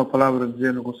ter uma palavra a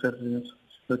dizer no concerto das nações.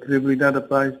 A credibilidade da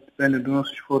paz depende do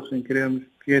nosso esforço em queremos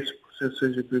que esse processo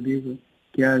seja credível,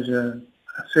 que haja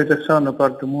aceitação na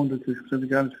parte do mundo que os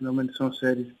moçambicanos finalmente são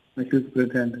sérios naquilo que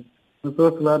pretendem. Mas, por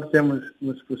outro lado, temos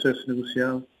nesse processo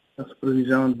negocial a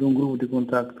supervisão de um grupo de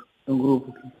contacto, um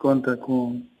grupo que conta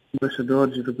com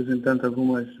embaixadores e representantes de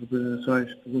algumas representações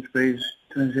de alguns países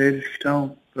estrangeiros que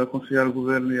estão para aconselhar o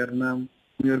governo e a RENAM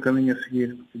o melhor caminho a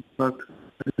seguir. Porque, de facto,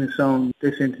 a definição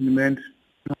desses entendimentos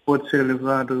não pode ser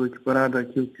levado ou equiparado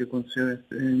àquilo que aconteceu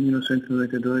em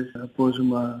 1992, após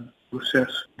um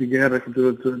processo de guerra que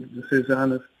durou 16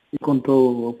 anos e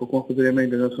contou com o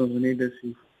apadrinhamento das Nações Unidas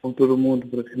e com todo o mundo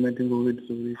praticamente envolvido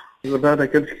sobre isso. Na verdade,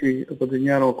 aqueles que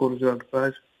apadrinharam o Acordo Geral de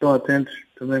Paz estão atentos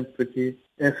também para que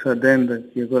essa adenda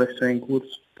que agora está em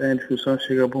curso, está em discussão,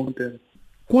 chega a bom termo.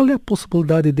 Qual é a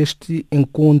possibilidade deste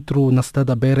encontro na cidade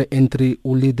da Beira entre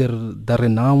o líder da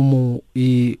Renamo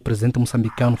e o presidente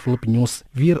moçambicano Filipe Nyusi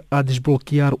vir a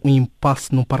desbloquear um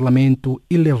impasse no Parlamento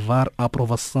e levar à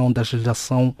aprovação da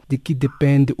legislação de que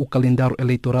depende o calendário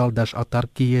eleitoral das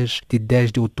autarquias de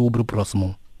 10 de outubro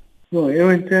próximo? Bom,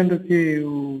 eu entendo que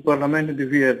o Parlamento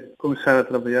devia começar a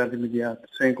trabalhar de imediato,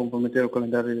 sem comprometer o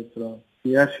calendário eleitoral.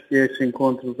 E acho que esse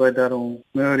encontro vai dar um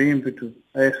maior ímpeto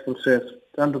a esse processo.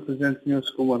 Tanto o Presidente Nunes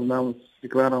como o Arnaldo se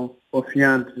declaram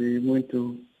confiantes e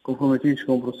muito comprometidos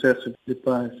com o processo de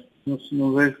paz.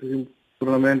 Não vejo que o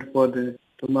Parlamento pode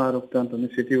tomar, portanto, a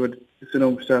iniciativa de ser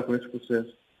um obstáculo a esse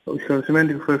processo. O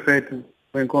esclarecimento que foi feito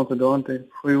no encontro de ontem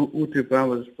foi útil para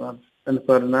ambas as partes, tanto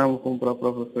para a Renamo como para a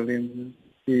própria Frelimo.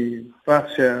 E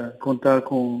passe a contar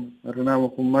com a Renamo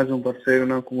como mais um parceiro,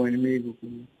 não como um inimigo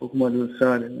ou como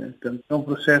adversário. Né? Portanto, é um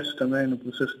processo também, no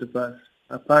processo de paz.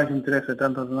 A paz interessa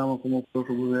tanto a Renamo como ao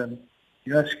próprio governo.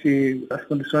 E acho que as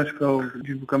condições para o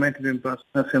desbloqueamento do impasse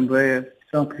na Assembleia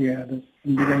são criadas,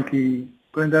 em medida em que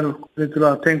o calendário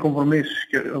eleitoral tem compromissos,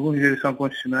 que alguns deles são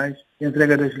constitucionais, e a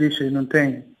entrega das listas não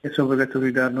tem essa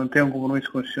obrigatoriedade, não tem um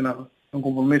compromisso constitucional. É um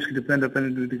compromisso que depende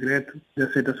apenas do decreto de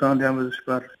aceitação de ambas as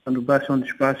partes, quando basta um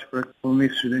despacho para que os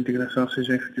compromissos de integração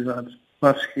sejam efetivados.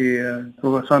 Acho que a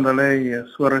aprovação da lei e a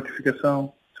sua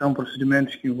ratificação são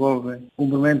procedimentos que envolvem o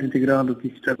cumprimento integral do que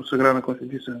está consagrado na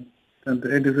Constituição. Portanto,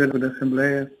 é dever da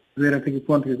Assembleia ver até que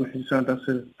ponto que a Constituição está a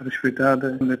ser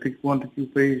respeitada, até que ponto que o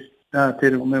país está a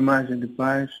ter uma imagem de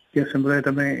paz, que a Assembleia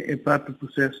também é parte do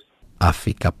processo. A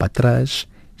ficar para trás,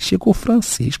 chegou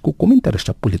Francisco,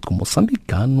 comentarista político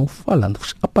moçambicano,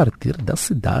 falando-vos a partir da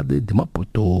cidade de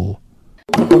Maputo.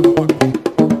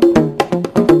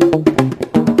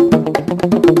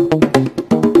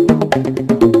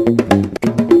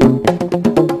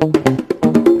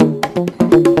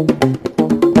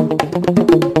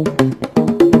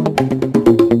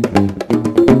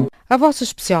 A Vossa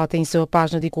Especial tem sua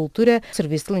página de cultura,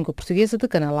 Serviço de Língua Portuguesa do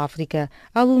Canal África.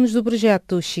 Alunos do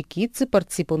projeto Chiquites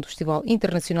participam do Festival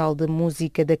Internacional de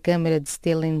Música da Câmara de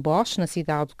Stellenbosch, na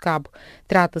cidade do Cabo.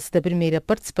 Trata-se da primeira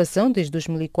participação desde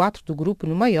 2004 do grupo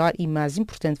no maior e mais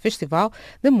importante festival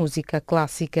da música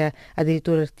clássica. A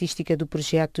diretora artística do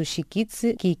projeto Chiquites,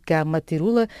 Kika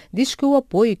Materula, diz que o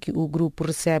apoio que o grupo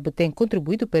recebe tem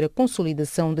contribuído para a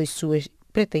consolidação das suas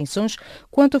pretensões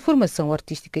quanto à formação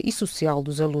artística e social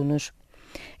dos alunos.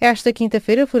 Esta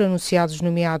quinta-feira foram anunciados os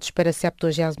nomeados para a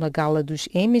 70ª Gala dos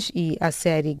Emmys e a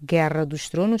série Guerra dos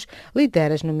Tronos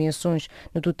lidera as nomeações.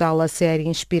 No total, a série,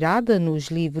 inspirada nos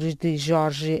livros de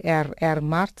George R.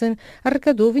 Martin,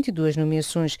 arrecadou 22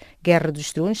 nomeações. Guerra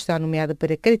dos Tronos está nomeada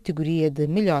para a categoria de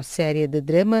Melhor Série de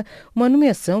Drama, uma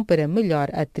nomeação para Melhor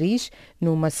Atriz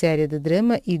numa série de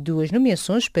drama e 2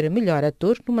 nomeações para Melhor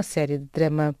Ator numa série de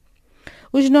drama.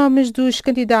 Os nomes dos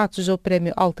candidatos ao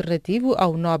Prémio Alternativo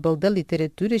ao Nobel da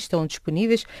Literatura estão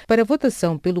disponíveis para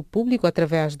votação pelo público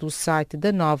através do site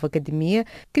da nova Academia,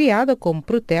 criada como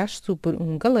protesto por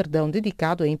um galardão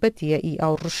dedicado à empatia e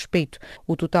ao respeito.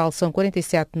 O total são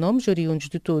 47 nomes oriundos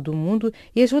de todo o mundo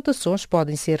e as votações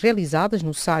podem ser realizadas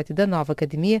no site da nova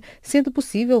Academia, sendo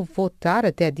possível votar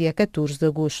até dia 14 de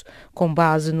agosto. Com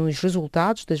base nos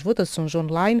resultados das votações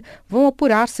online, vão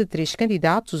apurar-se 3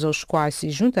 candidatos, aos quais se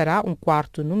juntará um quarto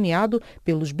nomeado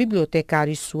pelos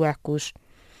bibliotecários suecos.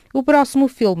 O próximo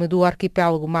filme do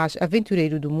arquipélago mais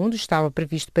aventureiro do mundo estava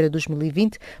previsto para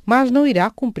 2020, mas não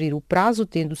irá cumprir o prazo,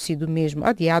 tendo sido mesmo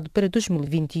adiado para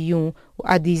 2021.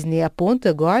 A Disney aponta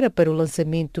agora para o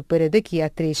lançamento para daqui a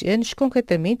 3 anos,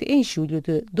 concretamente em julho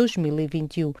de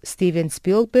 2021. Steven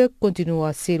Spielberg continua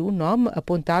a ser o nome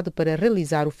apontado para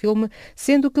realizar o filme,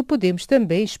 sendo que podemos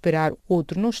também esperar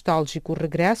outro nostálgico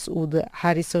regresso, o de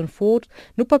Harrison Ford,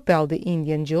 no papel de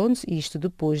Indiana Jones, isto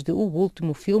depois de o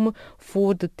último filme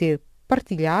Ford ter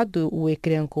partilhado o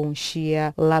ecrã com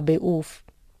Shia LaBeouf.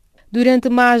 Durante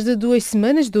mais de 2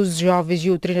 semanas, 12 jovens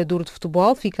e o treinador de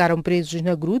futebol ficaram presos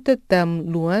na gruta Tham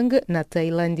Luang, na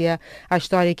Tailândia. A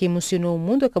história que emocionou o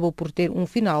mundo acabou por ter um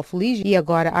final feliz e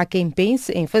agora há quem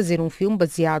pense em fazer um filme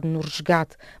baseado no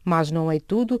resgate. Mas não é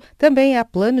tudo, também há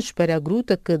planos para a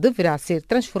gruta, que deverá ser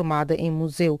transformada em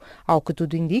museu. Ao que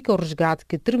tudo indica, o resgate,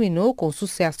 que terminou com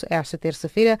sucesso esta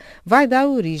terça-feira, vai dar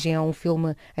origem a um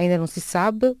filme. Ainda não se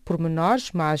sabe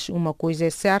pormenores, mas uma coisa é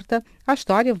certa: a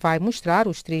história vai mostrar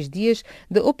os 3 dias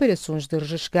de operações de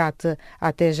resgate.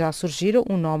 Até já surgiram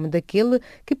o nome daquele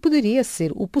que poderia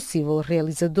ser o possível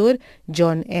realizador,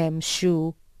 John M.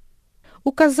 Chu.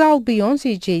 O casal Beyoncé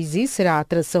e Jay-Z será a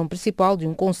atração principal de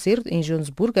um concerto em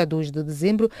Joanesburgo a 2 de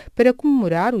dezembro para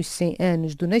comemorar os 100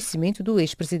 anos do nascimento do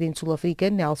ex-presidente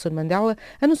sul-africano Nelson Mandela,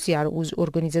 anunciaram os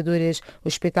organizadores. O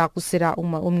espetáculo será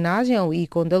uma homenagem ao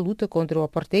ícone da luta contra o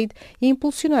apartheid e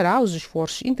impulsionará os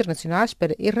esforços internacionais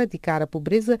para erradicar a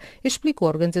pobreza, explicou a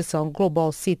organização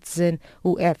Global Citizen.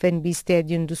 O FNB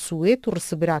Stadium de Soweto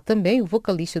receberá também o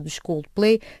vocalista dos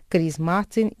Coldplay, Chris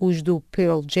Martin, os do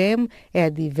Pearl Jam,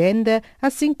 Eddie Vedder,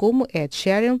 assim como Ed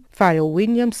Sheeran, Pharrell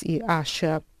Williams e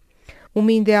Usher. O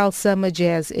Mindelo Summer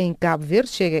Jazz em Cabo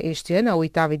Verde chega este ano à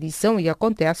 8ª edição e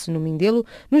acontece no Mindelo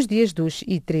nos dias 2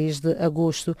 e 3 de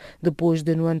agosto. Depois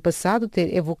de, no ano passado,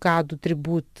 ter evocado o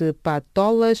tributo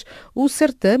Patolas, o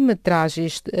certame traz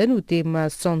este ano o tema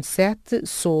Sunset,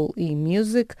 Soul e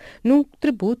Music, num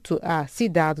tributo à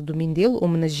cidade do Mindelo,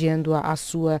 homenageando-a à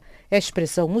sua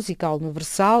expressão musical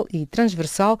universal e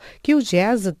transversal que o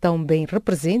jazz tão bem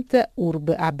representa,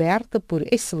 urbe aberta por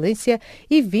excelência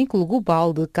e vínculo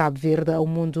global de Cabo Verde ao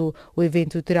mundo. O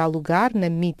evento terá lugar na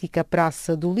mítica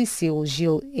praça do Liceu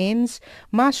Gil Enes,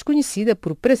 mais conhecida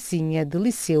por Pracinha de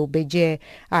Liceu Begé.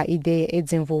 A ideia é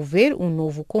desenvolver um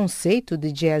novo conceito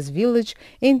de Jazz Village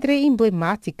entre a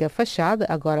emblemática fachada,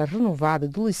 agora renovada,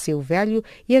 do Liceu Velho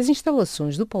e as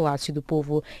instalações do Palácio do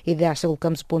Povo. E desta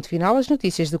colocamos o ponto final às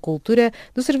notícias de cultura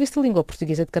do Serviço de Língua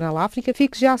Portuguesa de Canal África.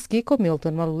 Fique já a seguir com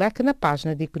Milton Maluleca na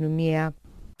página de Economia.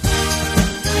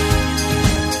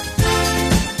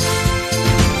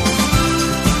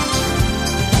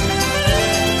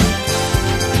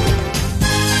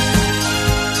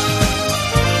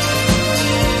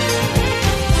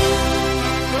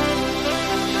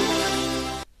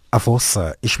 A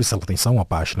vossa especial atenção à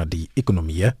página de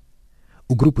Economia.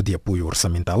 O Grupo de Apoio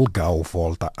Orçamental GAO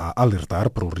volta a alertar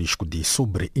para o risco de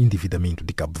sobreendividamento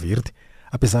de Cabo Verde,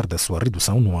 apesar da sua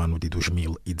redução no ano de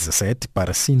 2017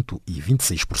 para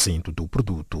 126% do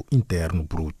Produto Interno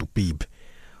Bruto PIB.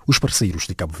 Os parceiros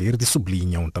de Cabo Verde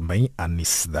sublinham também a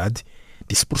necessidade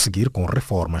de se prosseguir com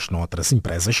reformas noutras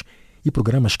empresas e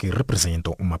programas que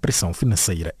representam uma pressão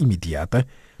financeira imediata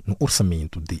no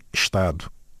orçamento de Estado.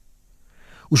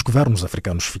 Os governos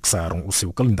africanos fixaram o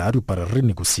seu calendário para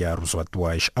renegociar os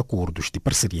atuais acordos de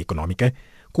parceria econômica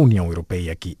com a União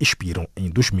Europeia que expiram em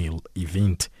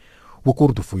 2020. O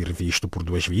acordo foi revisto por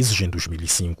 2 vezes, em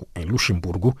 2005 em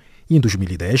Luxemburgo e em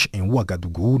 2010 em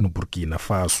Ouagadougou, no Burkina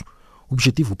Faso. O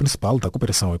objetivo principal da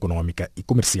cooperação econômica e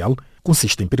comercial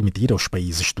consiste em permitir aos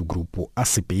países do grupo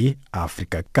ACP,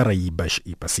 África, Caraíbas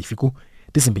e Pacífico,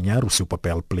 desempenhar o seu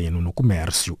papel pleno no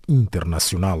comércio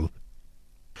internacional.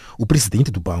 O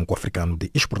presidente do Banco Africano de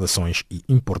Exportações e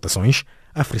Importações,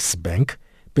 Afreximbank,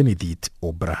 Benedict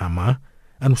Obrahama,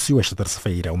 anunciou esta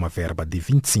terça-feira uma verba de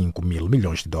 25 mil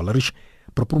milhões de dólares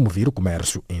para promover o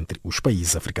comércio entre os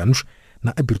países africanos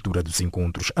na abertura dos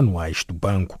encontros anuais do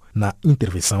banco. Na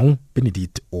intervenção,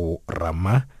 Benedict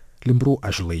Obrahama lembrou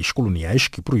as leis coloniais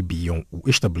que proibiam o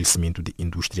estabelecimento de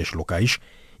indústrias locais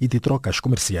e de trocas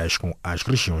comerciais com as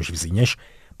regiões vizinhas,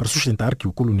 para sustentar que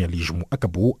o colonialismo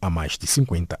acabou há mais de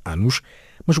 50 anos,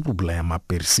 mas o problema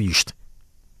persiste.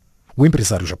 O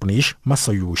empresário japonês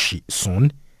Masayoshi Son,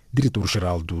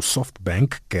 diretor-geral do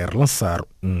SoftBank, quer lançar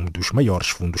um dos maiores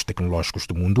fundos tecnológicos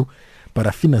do mundo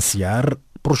para financiar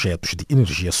projetos de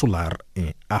energia solar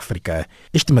em África.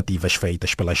 Estimativas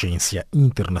feitas pela Agência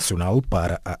Internacional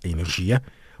para a Energia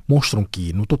mostram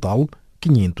que, no total,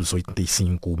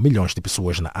 585 milhões de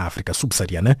pessoas na África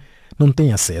subsaariana não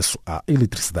têm acesso à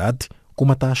eletricidade, com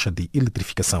uma taxa de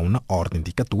eletrificação na ordem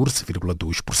de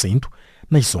 14,2%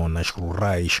 nas zonas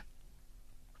rurais.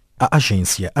 A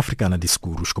Agência Africana de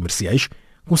Seguros Comerciais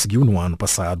conseguiu no ano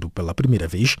passado, pela primeira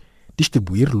vez,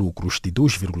 distribuir lucros de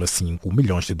 2,5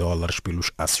 milhões de dólares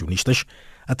pelos acionistas,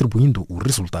 atribuindo o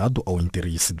resultado ao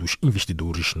interesse dos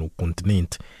investidores no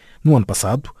continente. No ano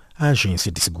passado, a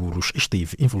agência de seguros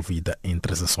esteve envolvida em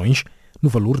transações no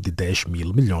valor de 10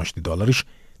 mil milhões de dólares,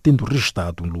 tendo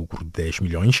registrado um lucro de 10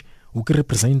 milhões, o que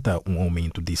representa um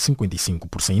aumento de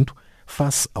 55%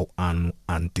 face ao ano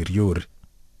anterior.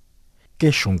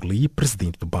 Keshong Lee,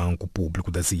 presidente do Banco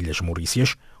Público das Ilhas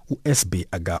Maurícias, o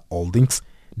SBH Holdings,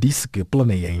 disse que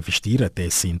planeia investir até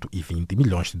 120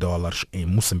 milhões de dólares em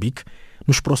Moçambique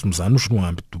nos próximos anos no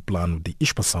âmbito do plano de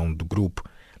expansão do grupo.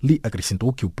 Lee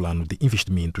acrescentou que o plano de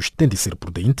investimentos tem de ser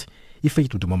prudente e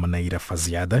feito de uma maneira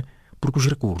faseada, porque os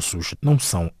recursos não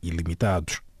são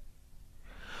ilimitados.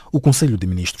 O Conselho de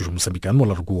Ministros moçambicano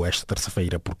alargou esta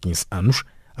terça-feira por 15 anos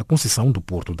a concessão do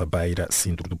Porto da Beira,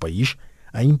 centro do país,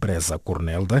 à empresa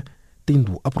Cornelda,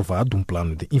 tendo aprovado um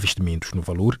plano de investimentos no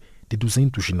valor de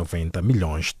 290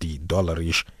 milhões de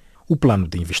dólares. O plano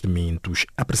de investimentos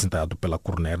apresentado pela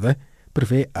Cornelda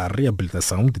prevê a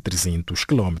reabilitação de 300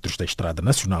 km da Estrada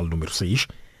Nacional número 6,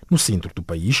 no centro do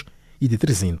país, e de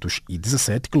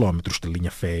 317 km de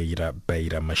linha férrea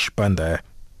Beira-Machipanda.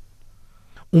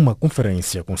 Uma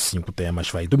conferência com 5 temas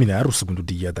vai dominar o segundo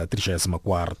dia da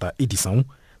 34ª edição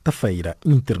da Feira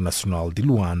Internacional de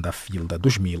Luanda Filda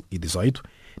 2018,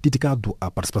 dedicado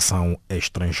à participação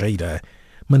estrangeira.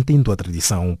 Mantendo a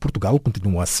tradição, Portugal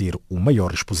continua a ser o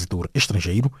maior expositor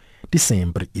estrangeiro de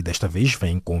sempre e desta vez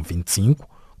vem com 25,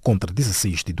 contra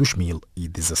 16 de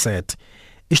 2017.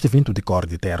 Este evento decorre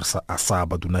de terça a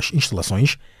sábado nas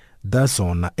instalações da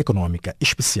Zona Econômica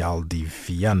Especial de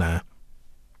Viana.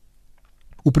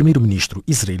 O primeiro-ministro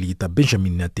israelita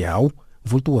Benjamin Netanyahu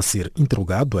voltou a ser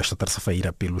interrogado esta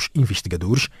terça-feira pelos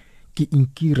investigadores que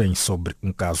inquirem sobre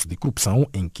um caso de corrupção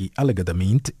em que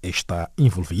alegadamente está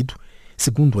envolvido,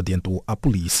 segundo adiantou a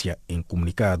polícia em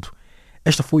comunicado.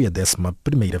 Esta foi a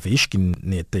 11ª vez que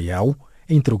Netanyahu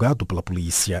é interrogado pela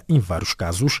polícia em vários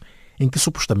casos em que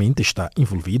supostamente está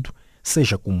envolvido,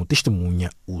 seja como testemunha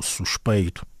ou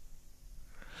suspeito.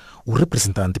 O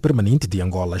representante permanente de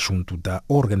Angola junto da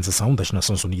Organização das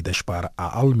Nações Unidas para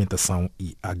a Alimentação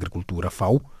e Agricultura,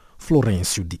 FAO,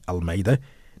 Florencio de Almeida,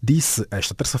 disse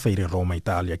esta terça-feira em Roma,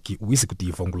 Itália, que o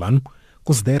executivo angolano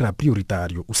considera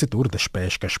prioritário o setor das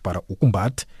pescas para o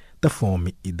combate da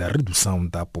fome e da redução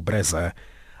da pobreza.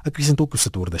 Acrescentou que o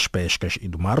setor das pescas e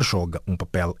do mar joga um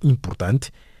papel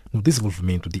importante no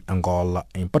desenvolvimento de Angola,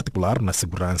 em particular na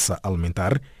segurança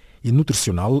alimentar e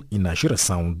nutricional e na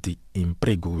geração de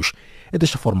empregos. E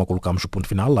desta forma colocamos o ponto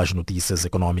final às notícias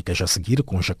econômicas a seguir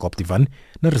com Jacob Tivan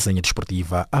na resenha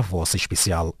desportiva. A vossa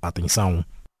especial atenção.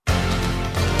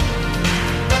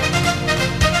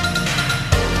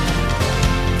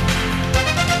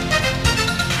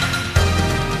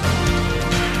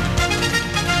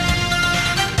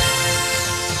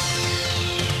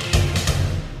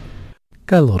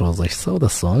 Calorosas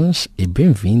saudações e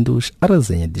bem-vindos à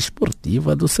resenha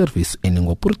desportiva do Serviço em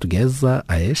Língua Portuguesa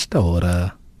a esta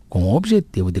hora. Com o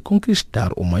objetivo de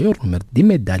conquistar o maior número de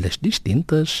medalhas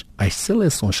distintas, as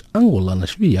seleções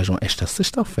angolanas viajam esta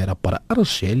sexta-feira para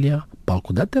Argélia,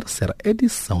 palco da terceira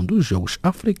edição dos Jogos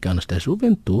Africanos da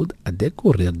Juventude, a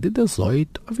decorrer de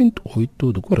 18 a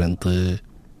 28 do corrente.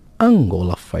 A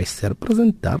Angola vai se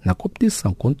representar na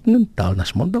competição continental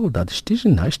nas modalidades de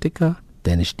ginástica,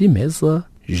 tênis de mesa,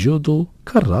 judo,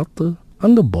 karate,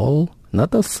 handebol,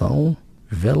 natação,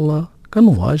 vela,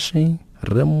 canoagem,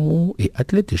 remo e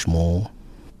atletismo.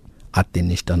 A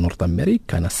tenista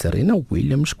norte-americana Serena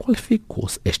Williams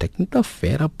qualificou-se esta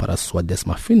quinta-feira para a sua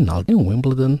 10ª final em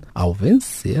Wimbledon ao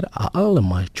vencer a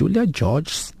alemã Julia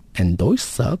Georges em 2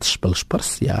 sets pelos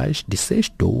parciais de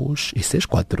 6-2 e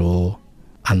 6-4.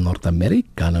 A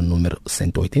norte-americana número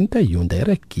 181 da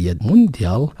hierarquia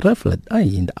mundial reflete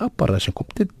ainda a paragem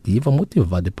competitiva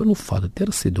motivada pelo fato de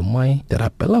ter sido mãe. Terá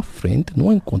pela frente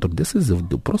no encontro decisivo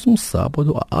do próximo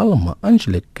sábado a alemã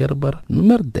Angelique Kerber,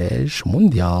 número 10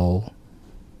 mundial.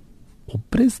 O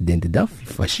presidente da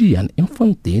FIFA, Gianni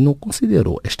Infantino,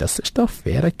 considerou esta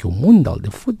sexta-feira que o Mundial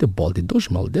de Futebol de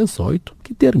 2018,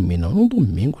 que termina no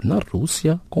domingo na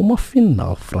Rússia, com uma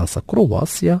final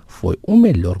França-Croácia, foi o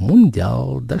melhor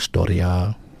Mundial da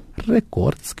história.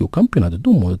 Recorde-se que o Campeonato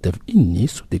do Mundo teve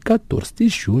início de 14 de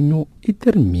junho e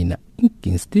termina em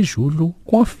 15 de julho,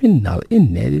 com a final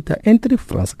inédita entre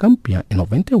França campeã em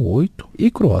 98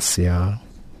 e Croácia.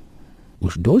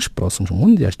 Os 2 próximos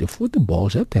mundiais de futebol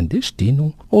já têm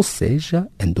destino, ou seja,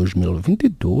 em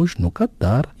 2022 no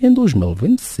Catar e em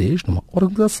 2026 numa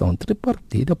organização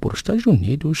tripartida por Estados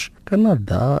Unidos,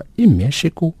 Canadá e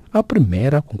México, a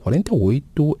primeira com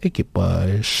 48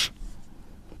 equipas.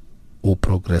 O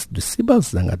Progresso do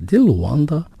Sibazanga de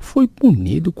Luanda foi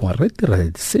punido com a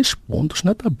retirada de 6 pontos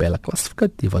na tabela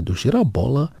classificativa do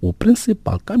Girabola, o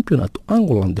principal campeonato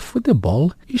angolano de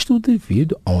futebol, isto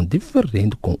devido a um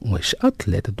diferendo com um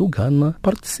ex-atleta do Ghana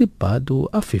participado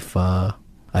à FIFA.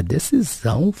 A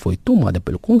decisão foi tomada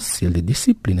pelo Conselho de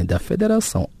Disciplina da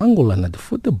Federação Angolana de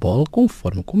Futebol,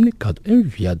 conforme comunicado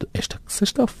enviado esta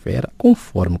sexta-feira,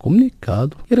 conforme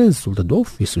comunicado que resulta do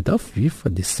ofício da FIFA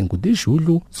de 5 de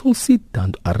julho,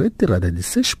 solicitando a retirada de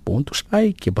 6 pontos à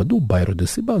equipa do bairro de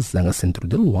Sibazanga, centro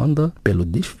de Luanda, pelo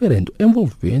diferendo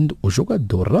envolvendo o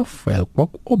jogador Rafael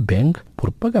Kwaku Obeng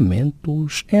por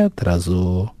pagamentos em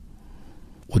atraso.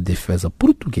 O defesa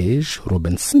português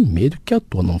Ruben Semedo, que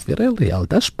atua no Villarreal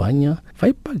da Espanha,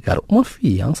 vai pagar uma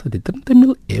fiança de 30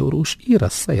 mil euros e irá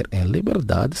sair em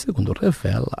liberdade, segundo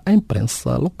revela a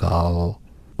imprensa local.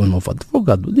 O novo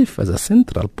advogado do defesa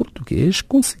central português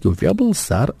conseguiu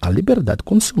viabilizar a liberdade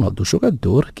condicional do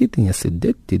jogador, que tinha sido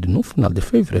detido no final de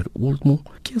fevereiro último,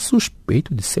 que é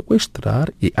suspeito de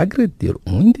sequestrar e agredir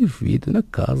um indivíduo na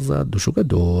casa do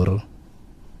jogador.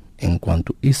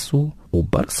 Enquanto isso, o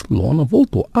Barcelona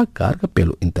voltou à carga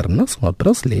pelo internacional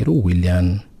brasileiro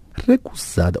Willian.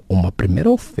 Recusada uma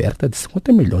primeira oferta de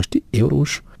 50 milhões de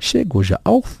euros, chegou já a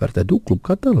oferta do clube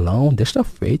catalão desta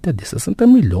feita de 60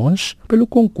 milhões pelo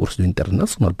concurso do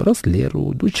internacional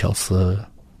brasileiro do Chelsea.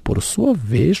 Por sua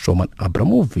vez, Roman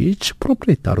Abramovich,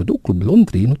 proprietário do clube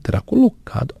londrino, terá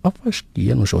colocado a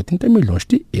fasquia nos 80 milhões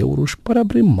de euros para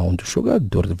abrir mão do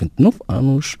jogador de 29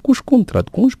 anos, cujo contrato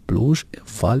com os Blues é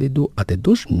válido até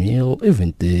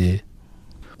 2020.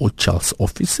 O Chelsea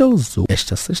oficializou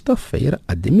esta sexta-feira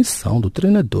a demissão do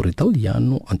treinador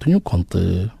italiano Antonio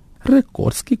Conte.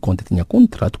 Recorde-se que Conte tinha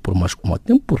contrato por mais uma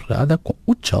temporada com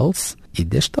o Chelsea e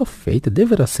desta feita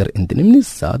deverá ser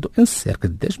indemnizado em cerca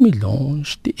de 10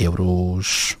 milhões de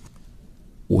euros.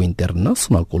 O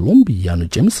internacional colombiano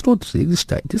James Rodrigues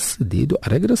está decidido a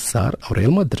regressar ao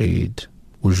Real Madrid.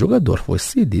 O jogador foi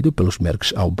cedido pelos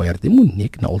Mercs ao Bayern de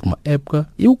Munique na última época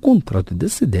e o contrato de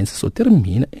cedência só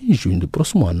termina em junho do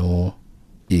próximo ano.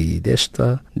 E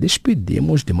desta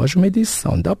despedimos de mais uma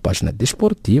edição da página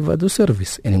desportiva do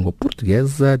Serviço em Língua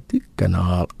Portuguesa de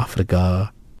Canal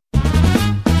África.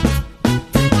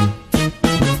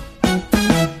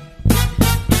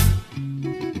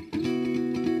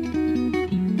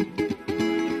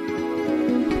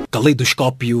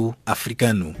 Caleidoscópio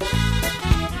africano.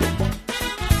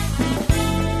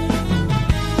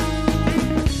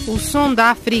 O som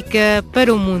da África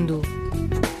para o mundo.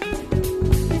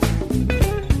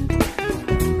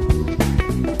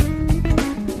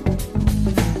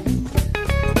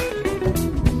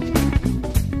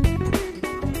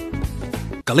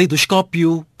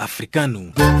 Caleidoscópio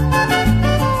africano.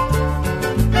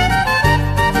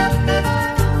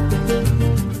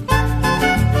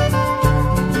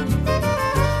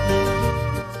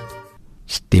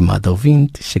 Estimado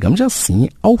ouvinte, chegamos assim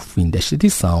ao fim desta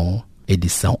edição.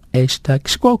 Edição esta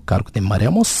que chegou ao cargo de Maria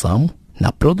Moção,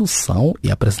 na produção e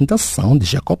apresentação de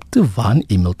Jacob Tevan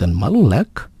e Milton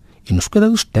Malulek, e nos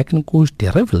cuidados técnicos de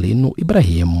Revelino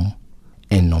Ibrahim.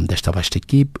 Em nome desta vasta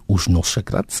equipe, os nossos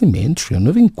agradecimentos e um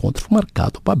novo encontro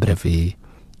marcado para breve.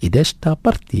 E desta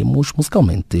partimos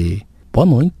musicalmente. Boa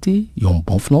noite e um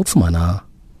bom final de semana.